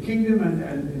 The kingdom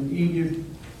and Egypt,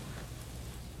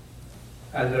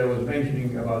 as I was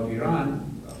mentioning about Iran,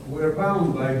 we're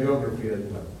bound by geography as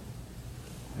well,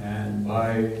 and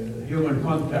by human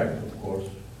contact, of course,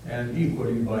 and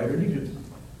equally by religion.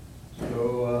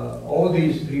 So all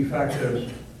these three factors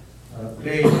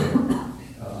play.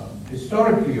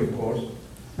 Historically, of course,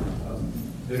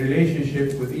 the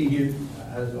relationship with Egypt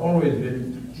has always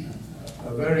been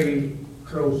a very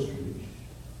close relationship.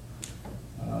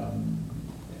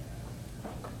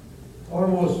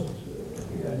 Almost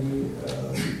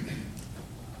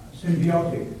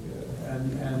symbiotic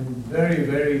and very,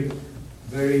 very,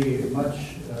 very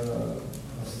much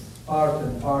part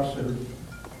and parcel,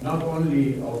 not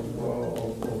only of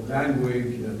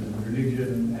language and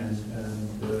religion and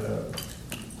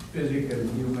physical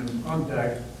human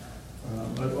contact,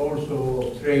 but also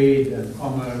of trade and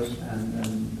commerce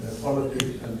and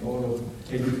politics and all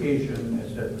of education,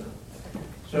 etc.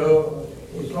 So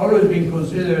it's always been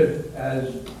considered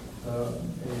as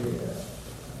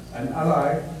an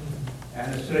ally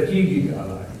and a strategic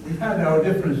ally. We've had our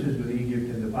differences with Egypt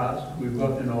in the past. We've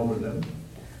gotten over them.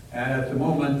 And at the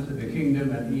moment, the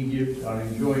kingdom and Egypt are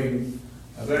enjoying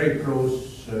a very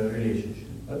close relationship.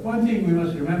 But one thing we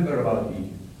must remember about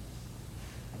Egypt: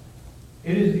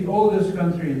 it is the oldest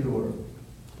country in the world.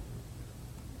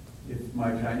 If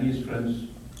my Chinese friends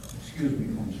excuse me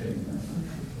from saying that.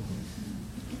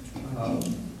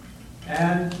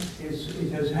 And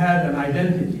it has had an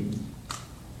identity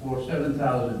for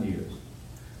 7,000 years.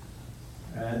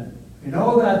 And in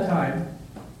all that time,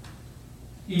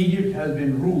 Egypt has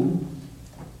been ruled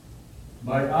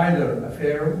by either a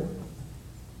pharaoh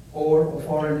or a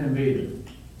foreign invader.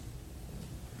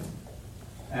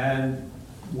 And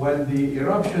when the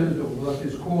eruptions of what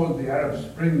is called the Arab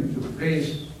Spring took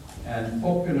place and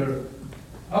popular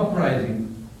uprising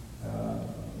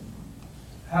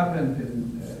happened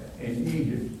in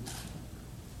Egypt,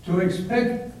 to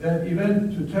expect that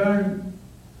event to turn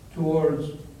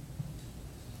towards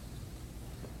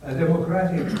a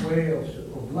democratic way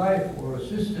of life or a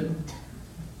system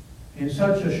in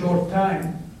such a short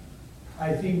time,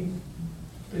 I think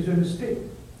is a mistake.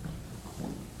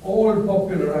 All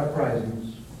popular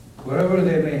uprisings, wherever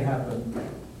they may happen,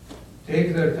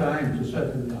 take their time to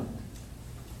settle down.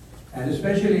 And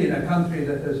especially in a country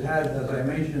that has had, as I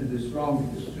mentioned, this long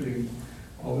history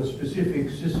of a specific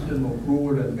system of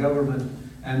rule and government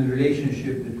and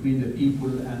relationship between the people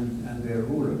and their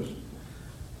rulers.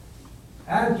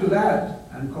 Add to that,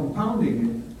 and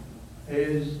compounding it,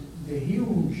 is the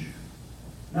huge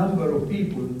number of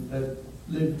people that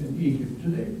live in Egypt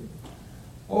today.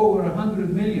 Over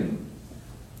 100 million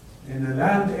in a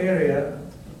land area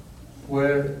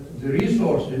where the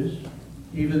resources,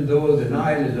 even though the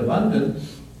Nile is abundant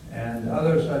and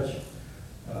other such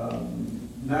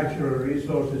natural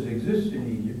resources exist in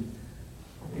Egypt,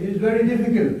 it is very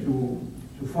difficult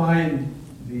to find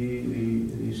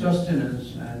the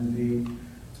sustenance and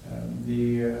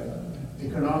the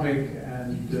economic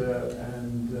and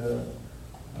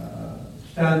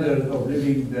standard of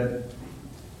living that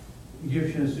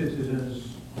Egyptian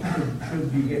citizens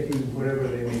should be getting wherever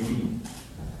they may be.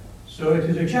 So it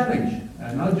is a challenge,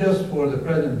 and not just for the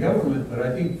present government, but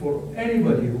I think for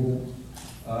anybody who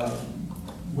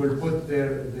will put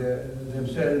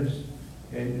themselves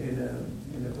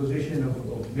in a position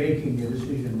of making a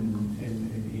decision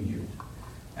in Egypt.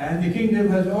 And the kingdom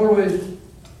has always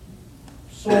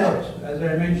sought, as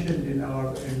I mentioned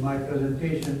in my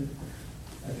presentation,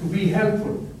 to be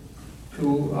helpful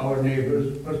to our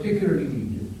neighbors, particularly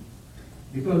Egypt,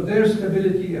 because their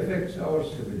stability affects our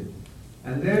stability,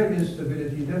 and their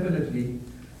instability definitely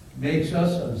makes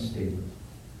us unstable.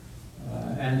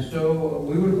 And so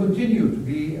we will continue to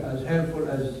be as helpful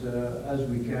as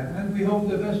we can, and we hope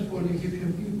the best for the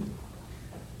Egyptian people.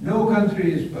 No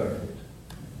country is perfect.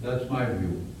 That's my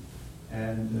view.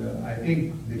 And I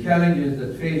think the challenges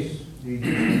that face the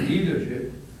Egyptian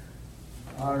leadership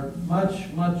are much,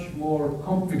 much more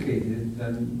complicated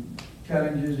than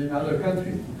challenges in other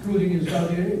countries, including in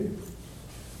Saudi Arabia.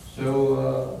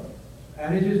 So,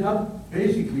 and it is up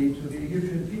basically to the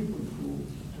Egyptian people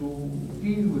to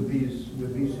deal with these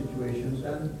situations,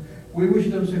 and we wish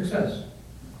them success.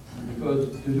 Because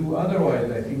to do otherwise,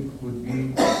 I think, would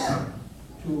be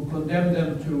to condemn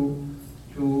them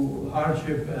to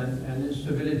hardship and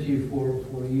instability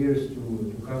for years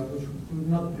to come, which would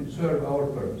not serve our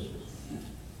purposes.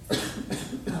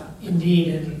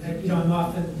 Indeed, and I'm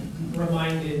often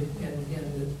reminded,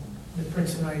 and the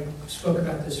Prince and I spoke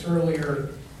about this earlier,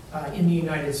 in the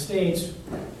United States,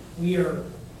 we are,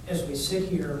 as we sit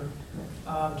here,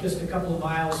 just a couple of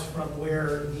miles from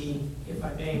where if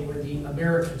I may, where the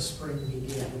American Spring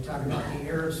began. We talk about the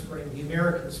Arab Spring. The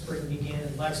American Spring began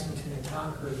in Lexington and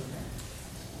Concord.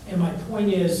 And my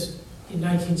point is, in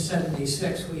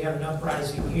 1976, we have an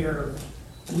uprising here.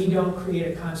 We don't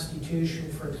create a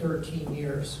constitution for 13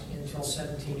 years until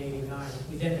 1789.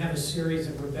 We then have a series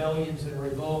of rebellions and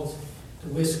revolts,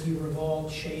 the Whiskey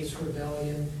Revolt, Shays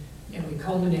Rebellion, and we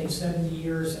culminate 70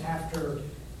 years after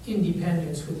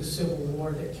independence with the Civil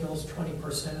War that kills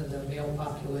 20% of the male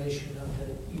population of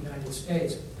the United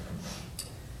States.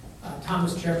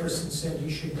 Thomas Jefferson said you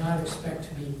should not expect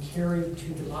to be carried to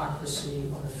democracy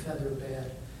on a feather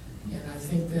bed. And I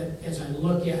think that as I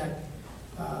look at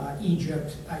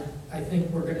Egypt, I think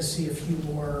we're going to see a few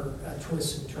more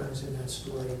twists and turns in that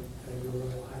story, Your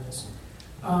Royal Highness.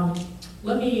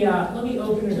 Let me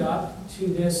open it up to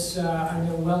this, I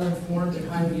know, well-informed and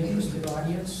highly interested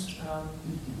audience.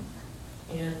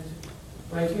 And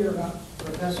right here,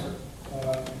 Professor,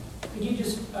 could you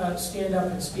just stand up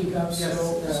and speak up? Yes,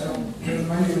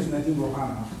 my name is Nadim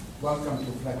Rouhana. Welcome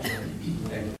to Fletcher.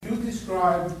 You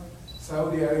describe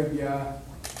Saudi Arabia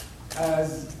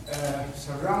as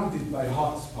surrounded by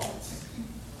hot spots.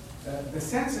 The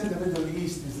sense in the Middle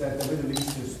East is that the Middle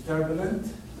East is turbulent,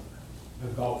 the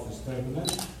Gulf is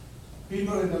turbulent.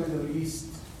 People in the Middle East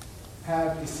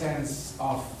have a sense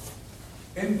of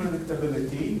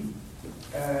unpredictability.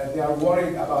 They are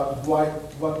worried about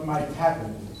what might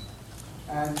happen.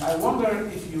 And I wonder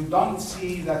if you don't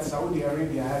see that Saudi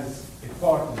Arabia has a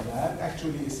part in that,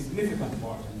 actually a significant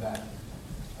part in that.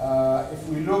 If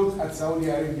we look at Saudi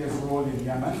Arabia's role in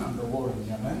Yemen and the war in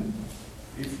Yemen,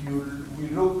 if we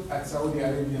look at Saudi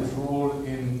Arabia's role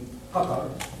in Qatar,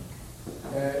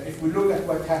 if we look at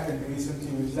what happened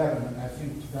recently with Lebanon, I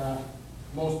think that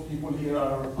most people here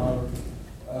are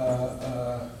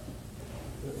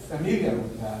familiar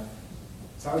with that.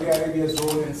 Saudi Arabia's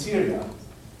role in Syria.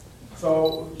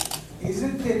 So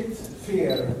isn't it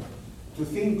fair to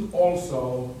think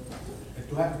also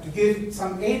to give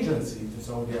some agency to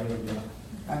Saudi Arabia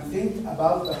and think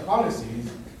about the policies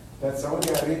that Saudi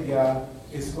Arabia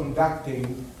is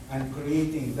conducting and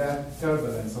creating that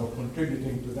turbulence or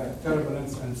contributing to that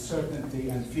turbulence, uncertainty,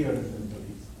 and fear in the Middle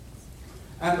East?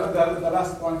 And the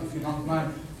last point, if you don't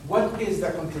mind, what is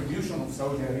the contribution of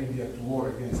Saudi Arabia to war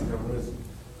against terrorism?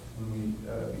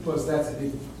 Because that's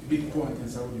a big point in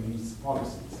Saudi's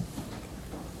policies.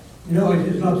 No, it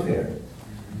is not fair.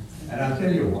 And I'll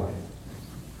tell you why.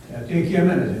 Take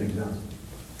Yemen as an example.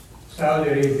 Saudi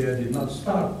Arabia did not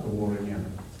start the war in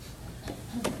Yemen.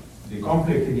 The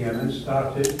conflict in Yemen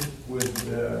started with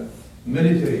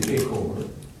military takeover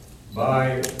by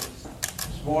a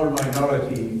small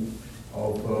minority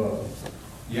of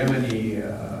Yemeni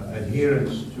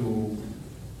adherents to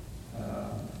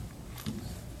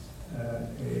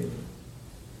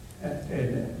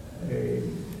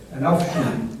an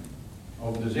offshoot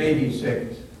of the Zaydi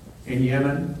sect in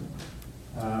Yemen,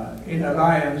 in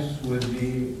alliance with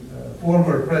the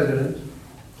former president,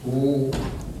 who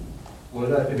was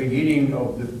at the beginning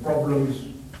of the problems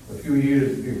a few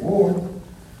years before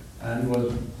and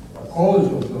was a cause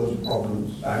of those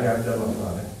problems, Ali Abdullah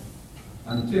Saleh,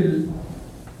 until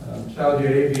Saudi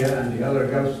Arabia and the other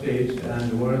Gulf states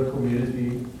and the world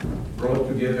community brought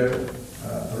together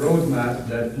a roadmap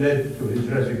that led to his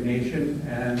resignation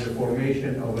and the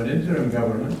formation of an interim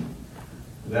government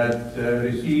that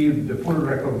received the full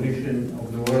recognition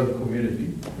of the world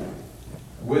community,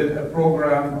 with a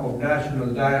program of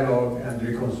national dialogue and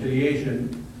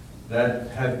reconciliation that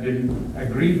had been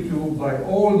agreed to by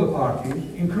all the parties,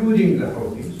 including the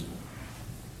Houthis.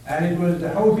 And it was the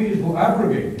Houthis who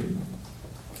abrogated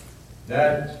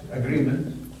that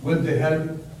agreement with the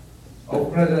help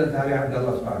of President Ali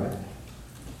Abdullah Saleh,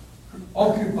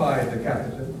 occupied the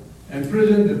capital,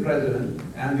 imprisoned the president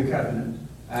and the cabinet,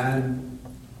 and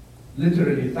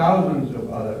literally thousands of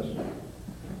others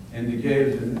in the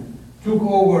jails, and took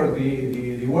over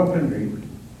the weaponry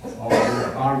of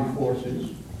the armed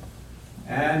forces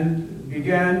and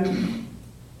began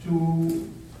to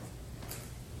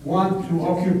want to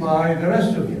occupy the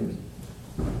rest of Yemen.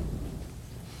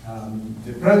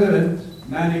 The president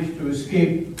managed to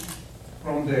escape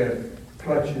from their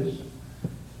clutches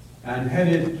and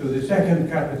headed to the second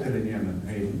capital in Yemen,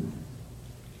 Aden,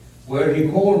 where he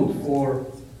called for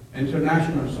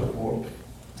international support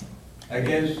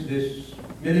against this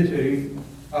military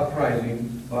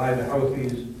uprising by the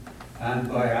Houthis and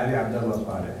by Ali Abdullah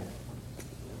Saleh.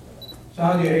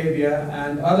 Saudi Arabia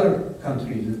and other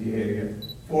countries in the area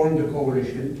formed a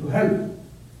coalition to help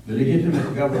the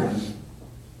legitimate government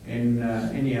in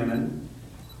Yemen.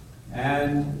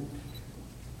 And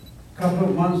a couple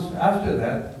of months after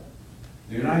that,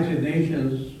 the United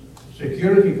Nations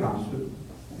Security Council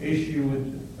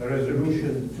issued a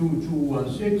resolution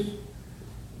 2216,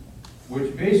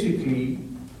 which basically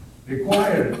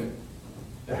required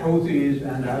the Houthis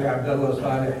and Ali Abdullah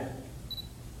Saleh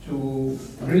to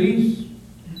release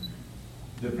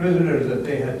the prisoners that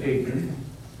they had taken,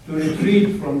 to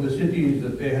retreat from the cities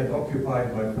that they had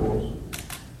occupied by force,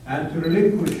 and to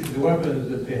relinquish the weapons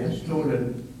that they had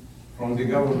stolen from the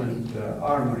government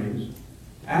armories,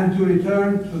 and to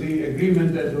return to the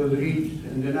agreement that was reached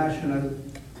in the National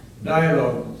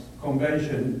Dialogue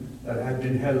Convention that had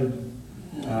been held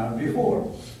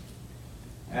before.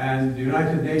 And the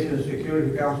United Nations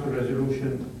Security Council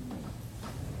resolution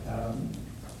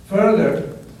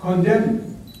further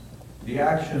condemned the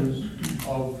actions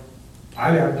of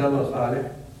Ali Abdullah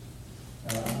Saleh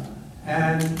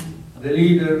and the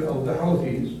leader of the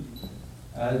Houthis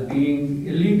as being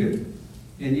illegal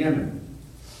in Yemen.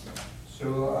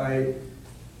 So I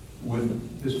would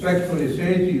respectfully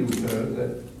say to you, sir,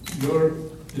 that your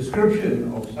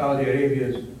description of Saudi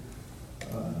Arabia's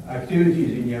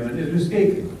activities in Yemen is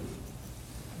mistaken.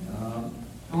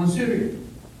 On Syria,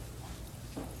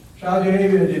 Saudi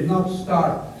Arabia did not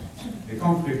start the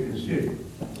conflict in Syria.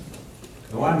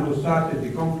 The one who started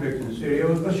the conflict in Syria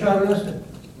was Bashar al-Assad.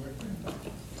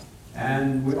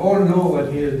 And we all know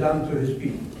what he has done to his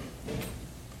people.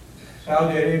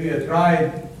 Saudi Arabia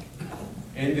tried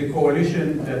in the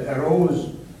coalition that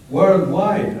arose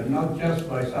worldwide, and not just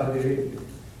by Saudi Arabia.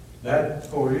 That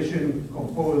coalition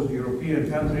composed European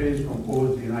countries,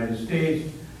 composed the United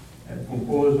States, and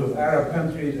composed of Arab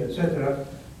countries, etc.,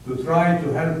 to try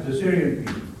to help the Syrian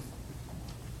people.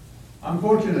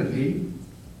 Unfortunately,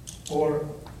 for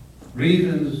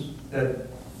reasons that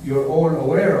you're all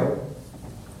aware of,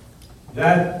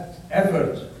 that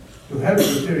effort to help the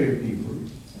Syrian people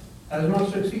has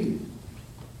not succeeded.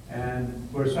 And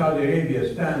where Saudi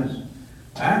Arabia stands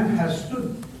and has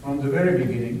stood from the very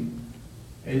beginning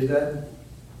is that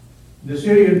the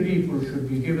Syrian people should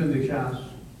be given the chance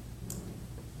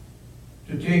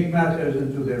to take matters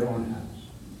into their own hands.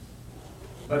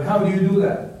 But how do you do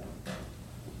that?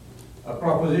 A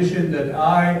proposition that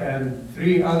I and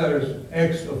 3 others,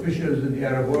 ex-officials in the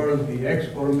Arab world, the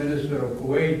ex-Foreign Minister of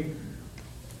Kuwait,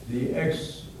 the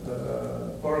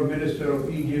ex-Foreign Minister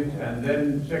of Egypt, and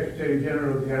then Secretary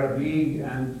General of the Arab League,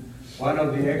 and one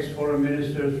of the ex-Foreign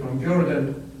Ministers from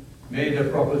Jordan, made a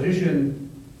proposition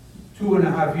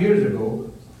 2.5 years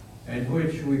ago in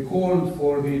which we called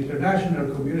for the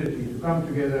international community to come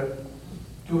together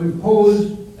to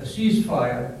impose a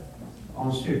ceasefire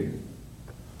on Syria.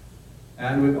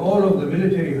 And with all of the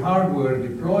military hardware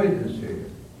deployed in Syria,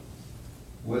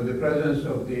 with the presence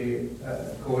of the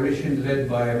coalition led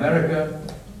by America,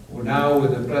 or now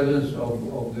with the presence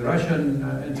of the Russian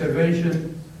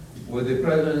intervention, with the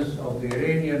presence of the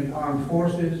Iranian armed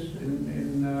forces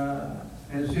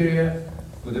in Syria,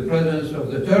 with the presence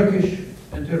of the Turkish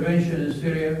intervention in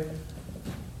Syria,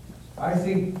 I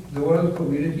think the world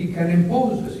community can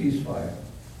impose a ceasefire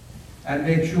and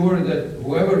make sure that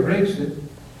whoever breaks it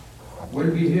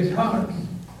will be hit hard.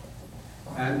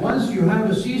 And once you have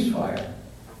a ceasefire,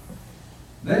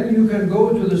 then you can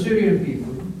go to the Syrian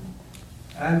people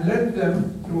and let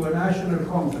them, through a national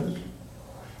conference,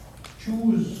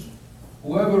 choose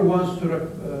whoever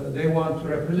they want to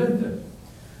represent them.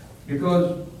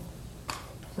 Because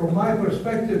from my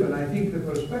perspective, and I think the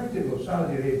perspective of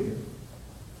Saudi Arabia,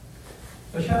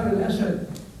 Bashar al-Assad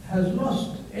has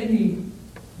lost any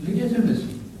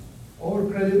legitimacy or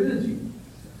credibility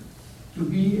to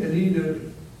be a leader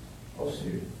of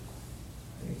Syria.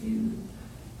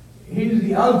 He's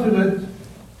the ultimate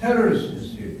terrorist in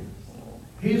Syria.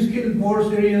 He's killed more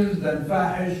Syrians than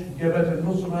Fahish, Jabhat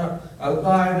al-Nusra,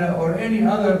 Al-Qaeda, or any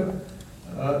other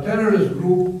terrorist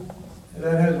group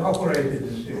that has operated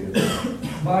in Syria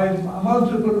by a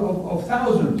multiple of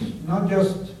thousands, not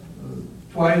just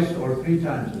twice or 3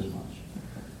 times as much.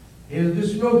 He has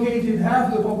dislocated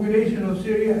half the population of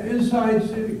Syria inside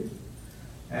Syria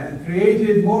and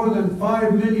created more than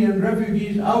 5 million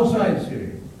refugees outside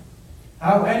Syria.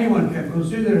 How anyone can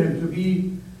consider him to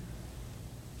be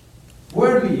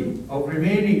worthy of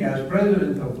remaining as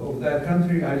president of that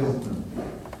country, I don't know.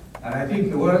 And I think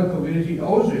the world community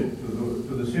owes it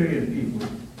to the Syrian people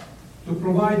to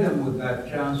provide them with that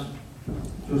chance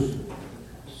to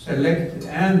select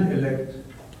and elect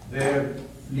their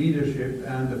leadership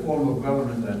and the form of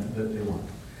government that they want.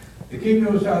 The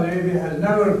Kingdom of Saudi Arabia has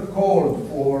never called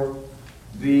for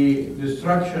the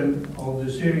destruction of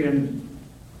the Syrian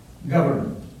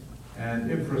government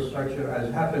and infrastructure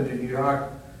as happened in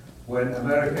Iraq when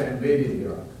America invaded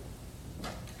Iraq.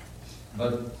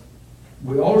 But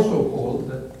we also called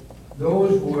that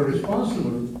those who were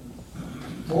responsible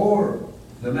for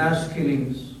the mass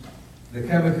killings, the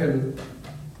chemical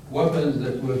weapons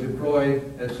that were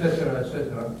deployed,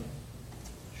 etc.,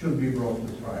 should be brought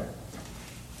to trial.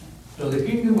 So the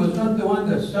kingdom was not the one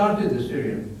that started the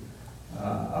Syrian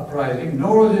uprising,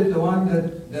 nor was it the one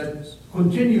that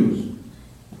continues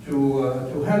to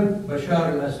help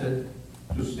Bashar al-Assad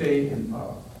to stay in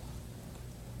power.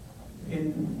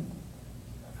 In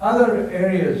other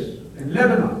areas, in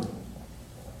Lebanon,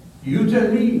 you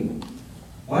tell me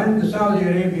when the Saudi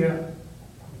Arabia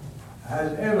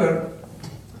has ever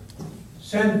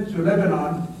sent to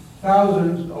Lebanon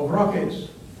thousands of rockets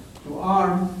to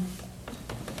arm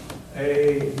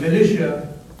a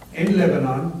militia in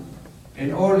Lebanon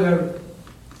in order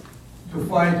to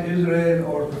fight Israel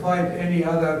or to fight any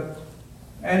other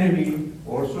enemy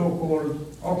or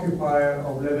so-called occupier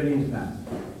of Lebanese land.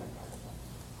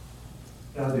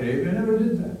 Saudi Arabia never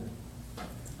did that.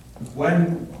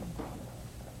 When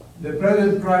the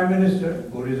present Prime Minister,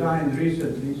 who resigned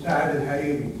recently, Saad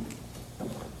al-Hariri,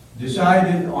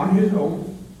 decided on his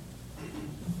own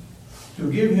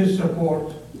to give his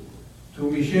support to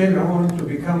Michel Aoun to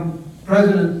become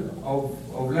president of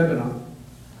Lebanon,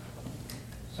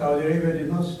 Saudi Arabia did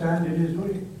not stand in his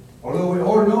way. Although we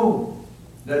all know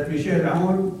that Michel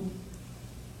Aoun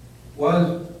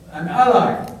was an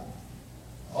ally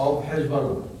of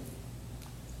Hezbollah.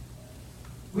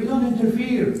 We don't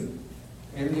interfere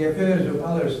in the affairs of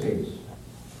other states.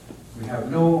 We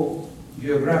have no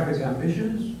geographic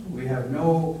ambitions, we have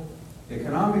no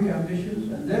economic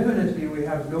ambitions, and definitely we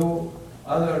have no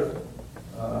other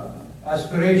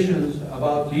aspirations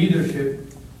about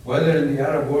leadership, whether in the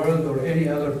Arab world or any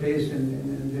other place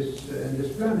in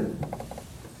this planet.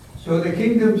 So the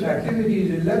kingdom's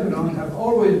activities in Lebanon have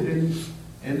always been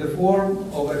in the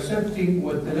form of accepting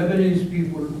what the Lebanese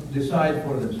people decide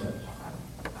for themselves.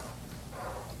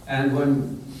 And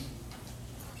when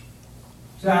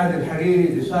Saad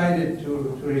al-Hariri decided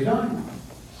to resign,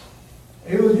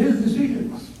 it was his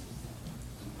decision.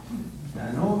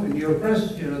 I know in your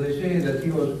press, they say that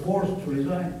he was forced to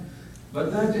resign,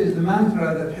 but that is the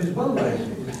mantra that Hezbollah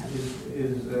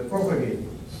is propagating.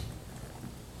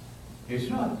 It's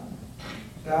not.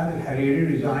 Saad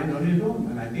al-Hariri resigned on his own,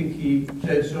 and I think he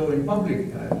said so in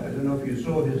public. I don't know if you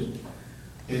saw his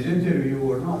interview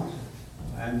or not.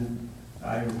 And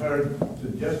I heard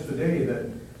just today that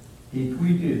he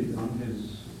tweeted on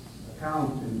his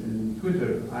account in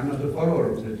Twitter, I'm not a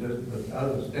follower of Twitter, but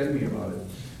others tell me about it,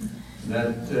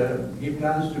 that he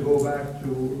plans to go back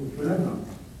to Lebanon.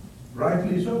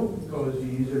 Rightly so, because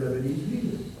he's a Lebanese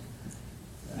leader.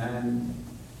 And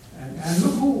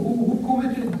look who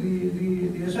committed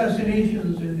the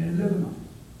assassinations in Lebanon.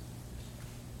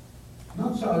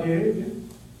 Not Saudi Arabia.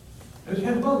 It's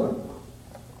Hezbollah.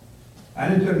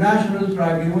 An international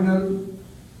tribunal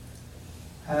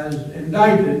has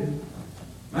indicted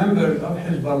members of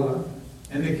Hezbollah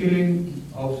in the killing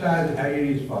of Saad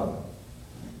al-Hariri's father.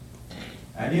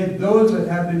 And yet those that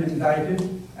have been indicted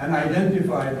and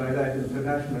identified by that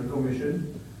international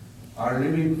commission are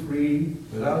living free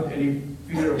without any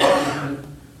fear of punishment,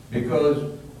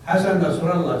 because Hassan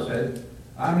Nasrallah said,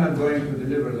 I'm not going to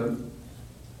deliver them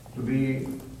to be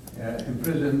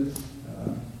imprisoned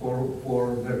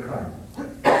for their crime.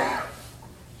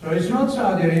 So it's not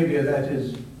Saudi Arabia that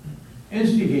is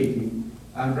instigating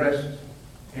unrest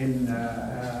in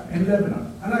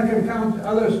Lebanon. And I can count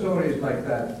other stories like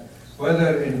that,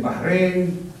 whether in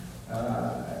Bahrain,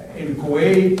 in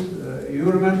Kuwait.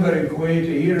 You remember in Kuwait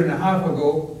a year and a half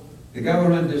ago, the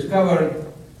government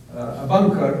discovered a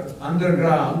bunker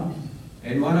underground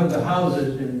in one of the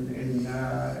houses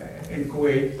in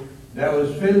Kuwait that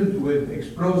was filled with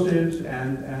explosives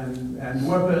and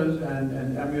weapons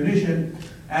and ammunition,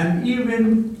 and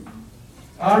even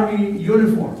army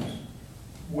uniforms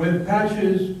with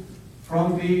patches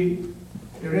from the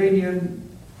Iranian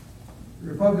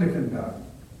Republican Guard.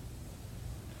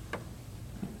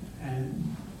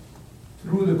 And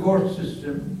through the court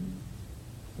system,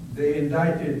 they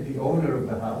indicted the owner of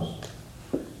the house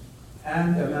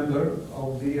and a member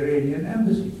of the Iranian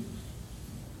embassy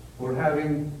for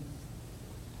having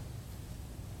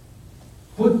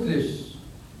put this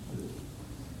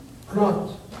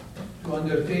plot to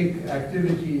undertake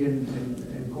activity in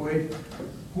Kuwait.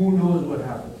 Who knows what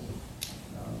happened?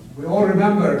 We all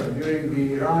remember during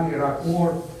the Iran-Iraq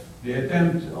war, the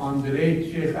attempt on the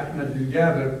late Sheikh Ahmed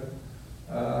al-Jaber,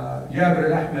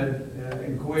 Jaber al-Ahmed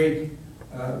in Kuwait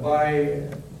by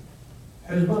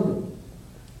Hezbollah.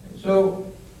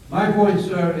 So my point,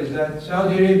 sir, is that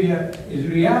Saudi Arabia is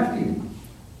reacting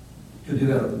to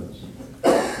developments.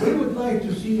 We would like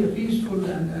to see a peaceful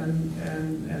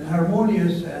and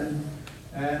harmonious and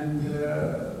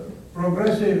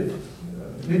progressive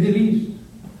Middle East.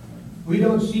 We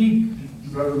don't seek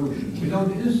revolution. We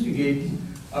don't instigate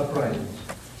uprisings.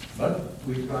 But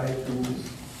we try to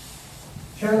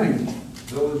challenge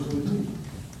those who do.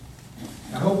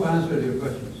 I hope I answered your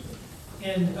questions.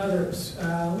 And others,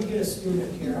 we get a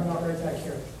student here. How about right back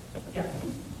here? Yeah.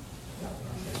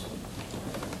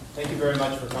 Thank you very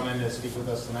much for coming to speak with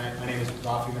us tonight. My name is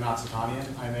Rafi Manatsatanian.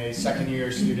 I'm a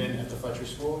second-year student at the Fletcher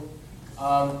School.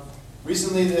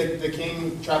 Recently, the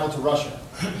king traveled to Russia,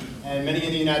 and many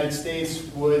in the United States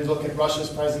would look at Russia's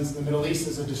presence in the Middle East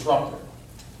as a disruptor.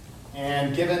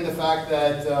 And given the fact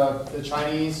that the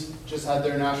Chinese just had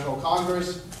their National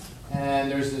Congress, and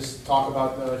there's this talk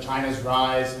about China's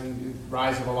rise and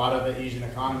rise of a lot of the Asian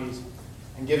economies,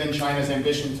 and given China's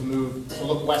ambition to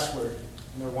look westward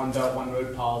in their One Belt, One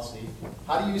Road policy,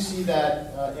 how do you see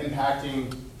that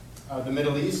impacting the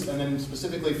Middle East, and then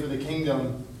specifically for the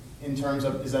kingdom, in terms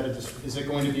of, is it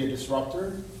going to be a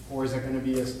disruptor, or is it going to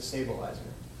be a stabilizer?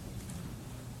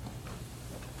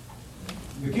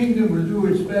 The kingdom will do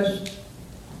its best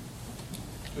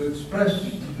to express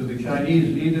to the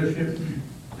Chinese leadership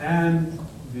and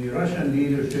the Russian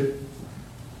leadership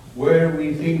where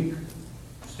we think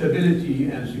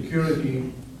stability and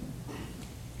security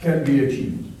can be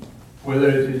achieved, whether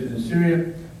it is in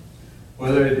Syria,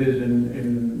 whether it is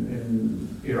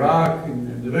in Iraq,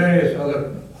 in the various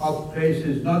other hot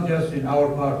places, not just in our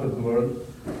part of the world,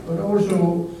 but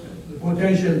also the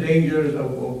potential dangers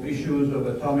of issues of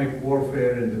atomic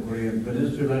warfare in the Korean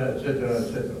Peninsula, etc.,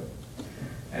 etc.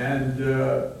 And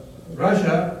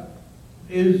Russia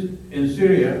is in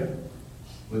Syria,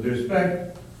 with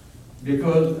respect,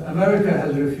 because America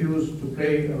has refused to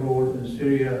play a role in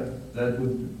Syria that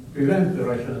would prevent the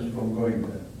Russians from going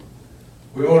there.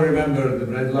 We all remember the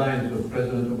red lines of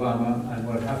President Obama and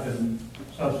what happened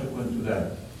subsequent to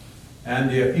that, and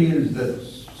the appeals that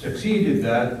succeeded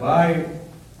that by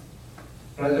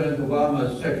President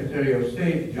Obama's Secretary of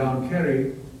State, John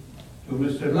Kerry, to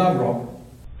Mr. Lavrov,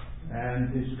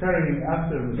 and is scurrying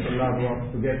after Mr.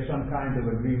 Lavrov to get some kind of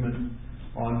agreement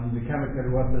on the chemical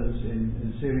weapons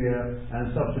in Syria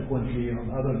and subsequently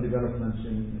on other developments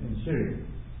in Syria.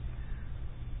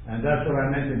 And that's what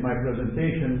I meant in my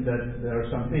presentation, that there are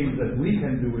some things that we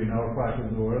can do in our part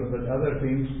of the world, but other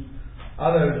things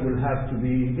others will have to be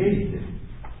engaged in.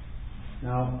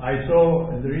 Now, I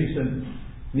saw in the recent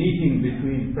meeting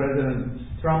between President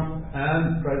Trump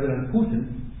and President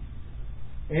Putin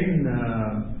in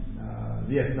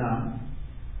Vietnam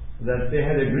that they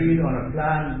had agreed on a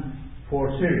plan for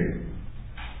Syria.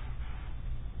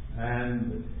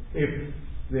 And if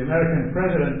the American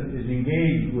president is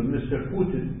engaged with Mr.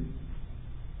 Putin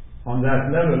on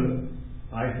that level,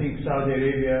 I think Saudi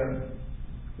Arabia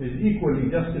is equally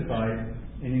justified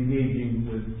in engaging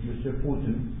with Mr.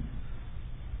 Putin,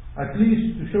 at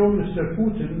least to show Mr.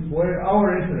 Putin where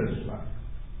our interests lie,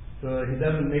 so that he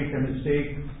doesn't make a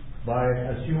mistake by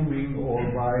assuming or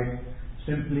by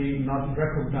simply not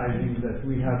recognizing that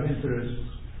we have interests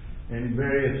in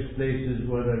various places,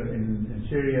 whether in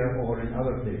Syria or in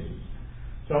other places.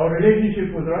 So our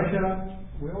relationship with Russia,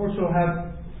 we also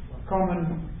have a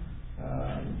common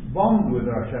bond with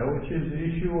Russia, which is the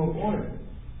issue of oil.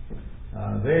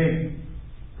 They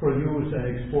produce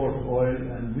and export oil,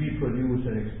 and we produce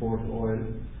and export oil,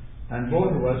 and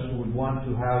both of us would want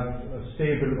to have a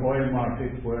stable oil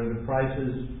market where the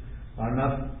prices are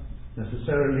not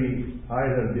necessarily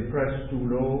either depressed too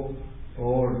low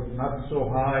or not so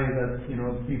high that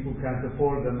people can't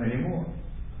afford them anymore.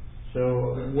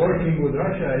 So working with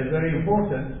Russia is very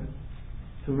important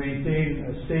to maintain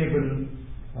a stable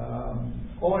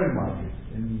oil market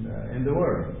in the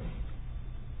world.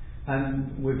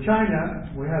 And with China,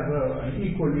 we have an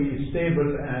equally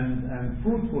stable and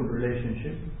fruitful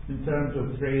relationship in terms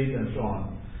of trade and so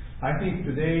on. I think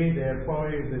today they are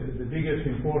probably the biggest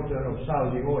importer of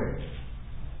Saudi oil,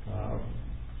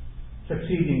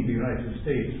 succeeding the United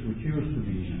States, which used to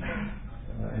be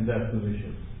in that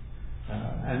position.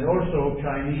 And also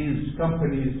Chinese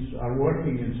companies are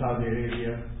working in Saudi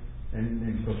Arabia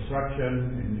in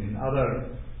construction, in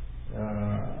other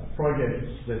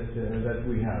projects that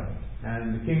we have.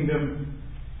 And the kingdom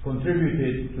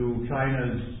contributed to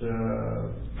China's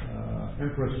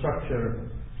infrastructure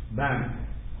bank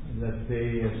that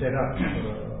they set up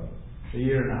a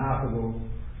year and a half ago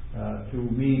to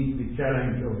meet the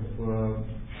challenge of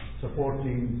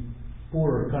supporting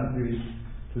poorer countries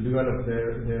to develop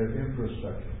their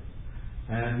infrastructure.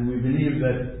 And we believe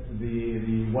that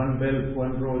the One Belt,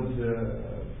 One Road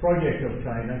project of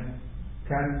China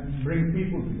can bring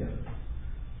people together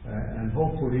and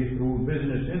hopefully through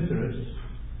business interests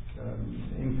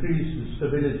increase the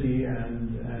stability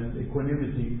and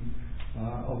equanimity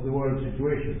of the world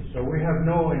situation. So we have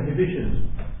no inhibitions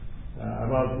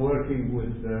about working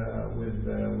with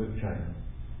China.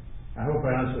 I hope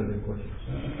I answered the questions.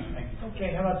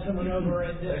 Okay, how about someone over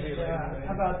at this,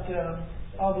 how about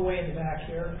all the way in the back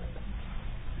here?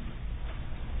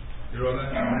 Your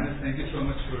Honor, thank you so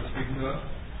much for speaking to us.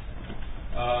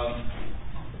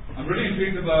 I'm really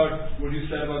intrigued about what you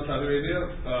said about Saudi Arabia.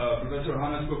 Professor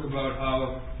Ohana spoke about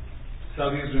how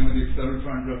Saudi is doing on the external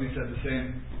front. Ravi said the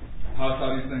same, how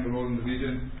Saudi is playing a role in the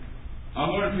region. I'm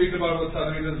more intrigued about what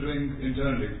Saudi Arabia is doing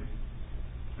internally.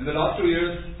 In the last 2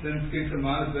 years, since King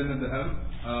Salman has been at the helm,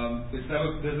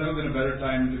 there's never been a better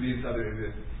time to be in Saudi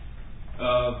Arabia,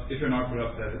 if you're not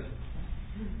corrupt, that is.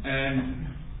 And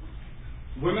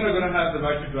women are going to have the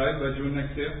right to drive by June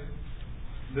next year.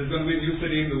 There's going to be a new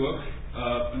city in the works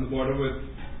on the border with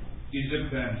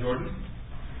Egypt and Jordan,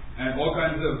 and all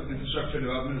kinds of infrastructure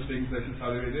development is taking place in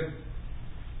Saudi Arabia.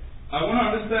 I want to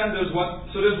understand there's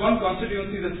one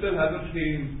constituency that still hasn't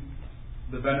seen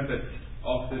the benefits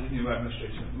of this new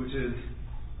administration, which is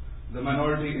the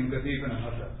minority in Qatif and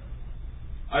Al-Hasa.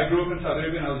 I grew up in Saudi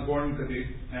Arabia and I was born in Qatif,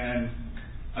 and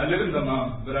I live in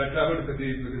Dammam, but I travel to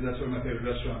Qatif because that's where my favorite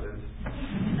restaurant is.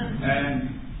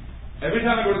 And every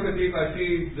time I go to Qatif, I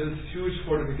see this huge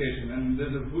fortification and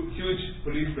there's a huge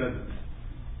police presence.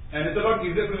 And it's a lot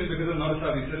easier for me because I'm not a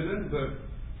Saudi citizen, but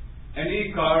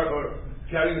any car or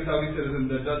carrying a Saudi citizen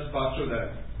that does pass through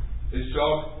that is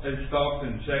stopped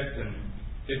and checked, and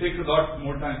it takes a lot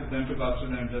more time for them to pass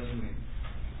through than it does for me.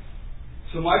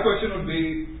 So my question would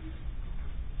be,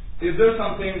 is there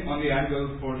something on the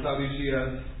angle for Saudi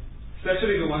Shias,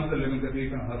 especially the ones that live in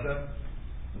Qatif and Hassa?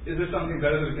 Is there something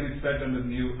better that we can expect under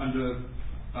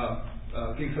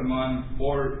King Salman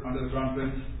or under the Crown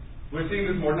Prince? We're seeing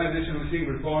this modernization, we're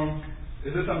seeing reform.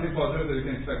 Is there something positive that we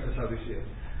can expect for Saudi Shias?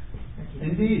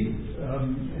 Indeed.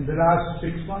 In the last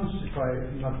 6 months, if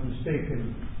I'm not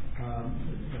mistaken,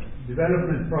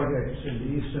 development projects in the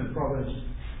Eastern Province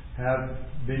have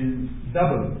been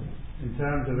doubled in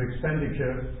terms of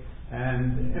expenditure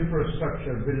and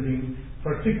infrastructure building,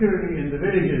 particularly in the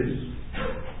villages,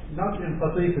 not in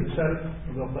Qatif itself.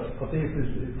 Qatif is,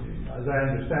 as I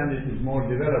understand it, is more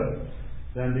developed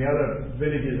than the other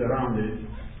villages around it,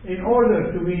 in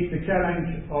order to meet the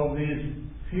challenge of these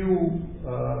few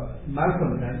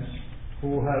malcontents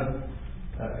who have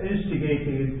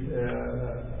instigated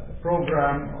a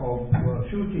program of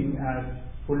shooting at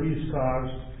police cars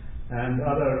and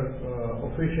other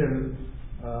official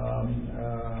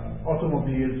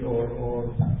automobiles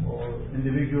or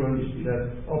individuals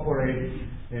that operate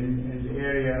in the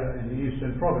area in the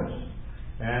Eastern Province.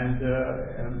 And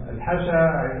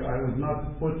Al-Hassa I would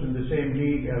not put in the same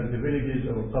league as the villages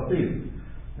of Qatif.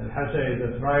 Al-Hassa is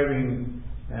a thriving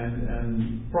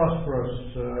and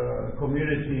prosperous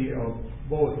community of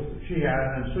both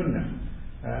Shia and Sunnah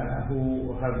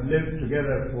who have lived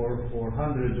together for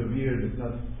hundreds of years, if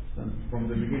not from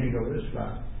the beginning of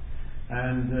Islam.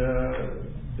 And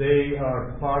they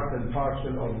are part and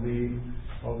parcel of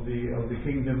the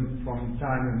kingdom from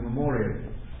time immemorial.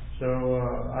 So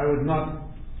I would not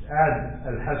add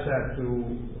Al-Hassa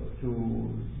to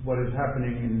what is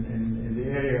happening in the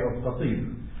area of Qatif.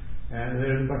 And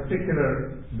there is a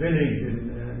particular village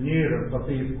near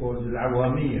Qatif called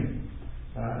Al-Awamiyya,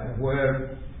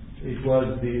 where it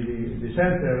was the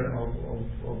center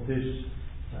of this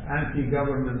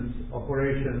anti-government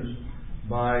operations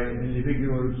by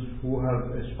individuals who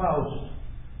have espoused,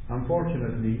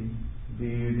 unfortunately,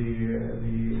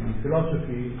 the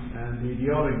philosophy and the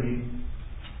ideology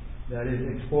that is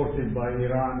exported by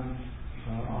Iran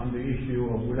on the issue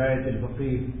of Wilayat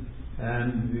al-Faqih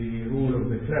and the rule of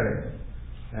the cleric.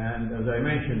 And as I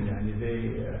mentioned,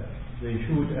 they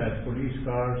shoot at police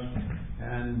cars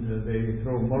and they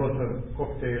throw Molotov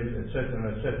cocktails,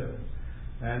 etc., etc.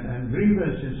 And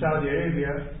grievance in Saudi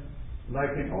Arabia,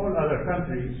 like in all other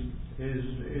countries,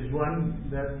 is one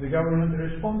that the government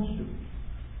responds to.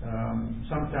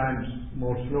 Sometimes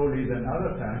more slowly than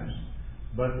other times,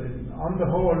 but on the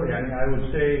whole, I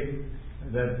would say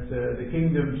that the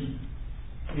kingdom's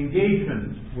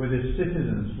engagement with its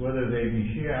citizens, whether they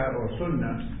be Shia or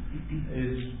Sunnah,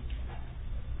 is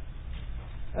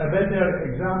a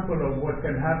better example of what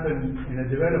can happen in a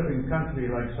developing country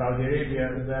like Saudi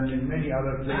Arabia than in many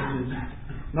other places,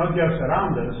 not just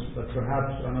around us, but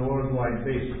perhaps on a worldwide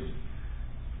basis.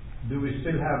 Do we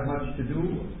still have much to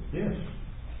do? Yes,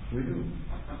 we do.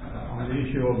 On the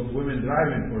issue of women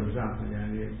driving, for example,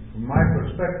 from my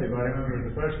perspective, I remember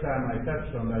the first time I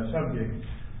touched on that subject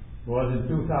was in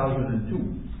 2002.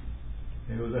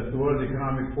 It was at the World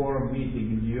Economic Forum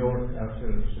meeting in New York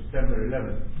after September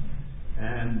 11th.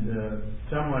 And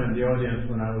someone in the audience,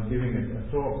 when I was giving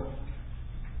a talk,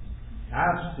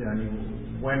 asked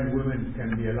when women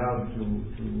can be allowed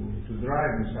to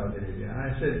drive in Saudi Arabia. And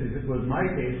I said, if it was my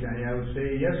case, I would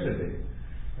say yesterday.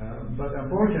 But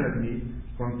unfortunately,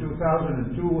 from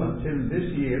 2002 until this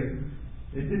year,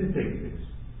 it didn't take place.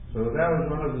 So that was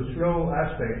one of the slow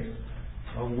aspects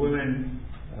of women's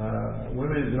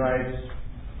rights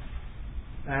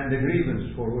and the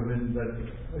grievance for women that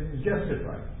is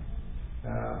justified.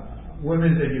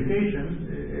 Women's education,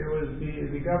 it was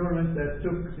the government that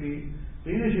took the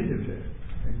initiative there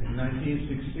in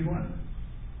 1961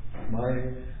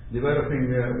 by developing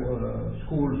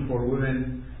schools for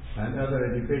women and other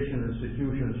educational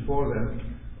institutions for them,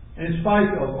 in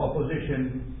spite of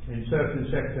opposition in certain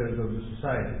sectors of the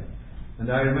society.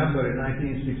 And I remember in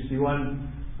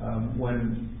 1961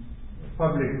 when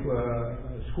public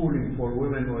schooling for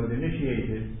women was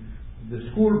initiated, the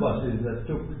school buses that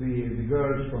took the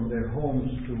girls from their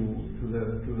homes to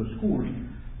the schools,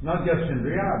 not just in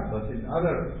Riyadh but in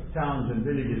other towns and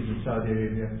villages in Saudi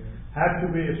Arabia, had to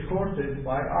be escorted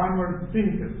by armored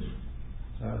vehicles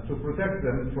to protect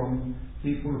them from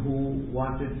people who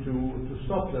wanted to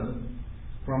stop them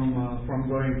from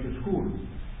going to school.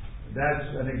 That's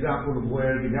an example of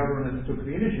where the government took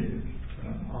the initiative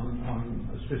on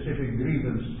a specific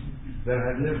grievance that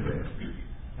had lived there.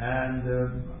 And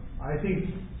I think,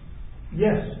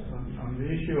 yes, on the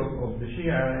issue of the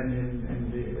Shia,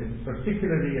 and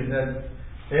particularly in that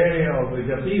area of the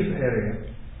Qatif area,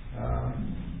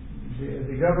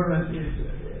 the government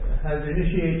has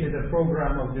initiated a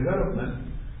program of development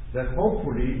that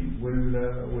hopefully will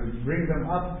bring them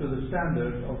up to the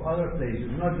standard of other places,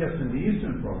 not just in the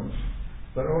Eastern Province,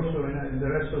 but also in the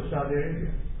rest of Saudi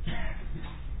Arabia.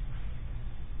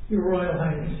 Your Royal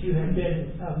Highness, you have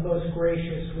been most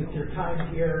gracious with your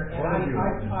time here, and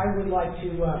I would like to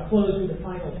close with a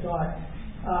final thought.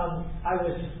 I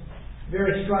was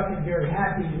very struck and very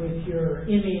happy with your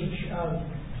image of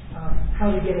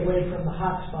how to get away from the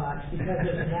hot spots, because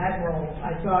as an admiral,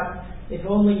 I thought if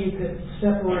only you could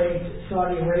separate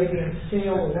Saudi Arabia and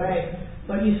sail away.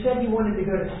 But you said you wanted to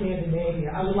go to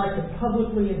Scandinavia. I would like to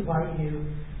publicly invite you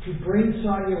to bring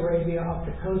Saudi Arabia off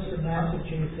the coast of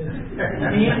Massachusetts,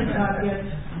 Nantucket,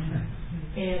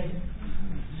 and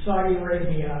Saudi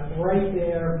Arabia, right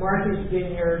there, Martha's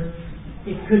Vineyard.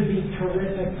 It could be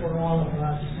terrific for all of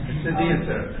us. It's a deal,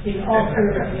 sir. In all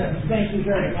seriousness, thank you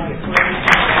very much.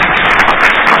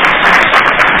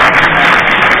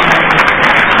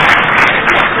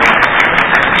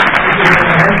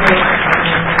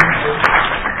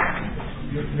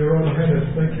 Your Royal Highness,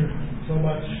 thank you so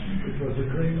much. It was a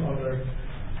great honor.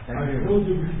 I told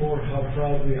you before how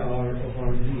proud we are of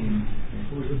our dean,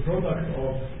 who is a product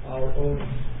of our own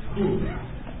school.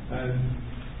 And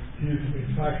he is,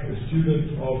 in fact, a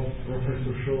student of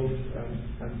Professor Schultz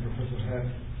and Professor Hess,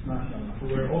 who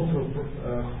were also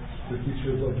the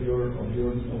teachers of your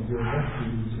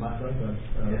nephews,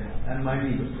 and my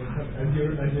niece, and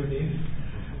your niece.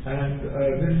 And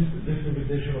this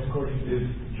invitation, of course, is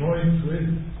joined with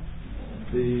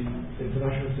the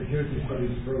International Security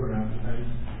Studies program, and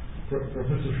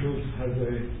Professor Schultz has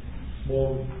a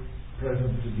small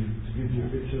present to give you.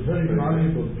 It's a very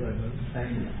valuable present.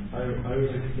 Thank you. I will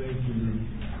explain to you.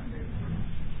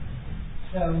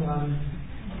 So,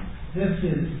 this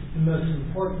is the most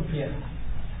important gift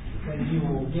that you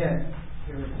will get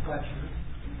here at the Fletcher.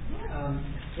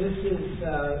 This is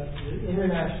the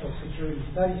International Security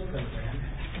Studies program,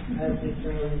 has its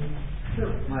own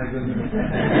shirt. My goodness.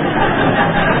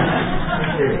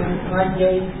 I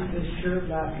gave this shirt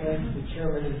last night to the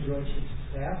chairman of the Joint Chiefs of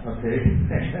Staff. Okay.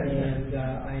 And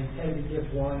I intend to give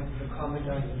one to the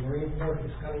Commandant of the Marine Corps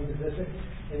who's coming to visit.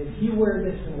 And if you wear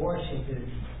this in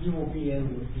Washington, you will be in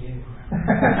with the in-crowd. Thank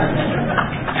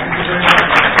you very much.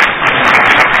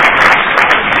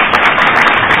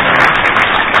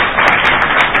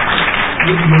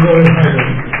 Your Royal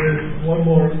Highness, there's one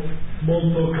more small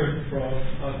token from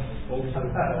us also.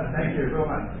 Thank you so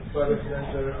much. By the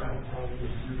center and from the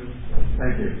students.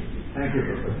 Thank you. Thank you,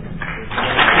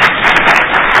 Professor.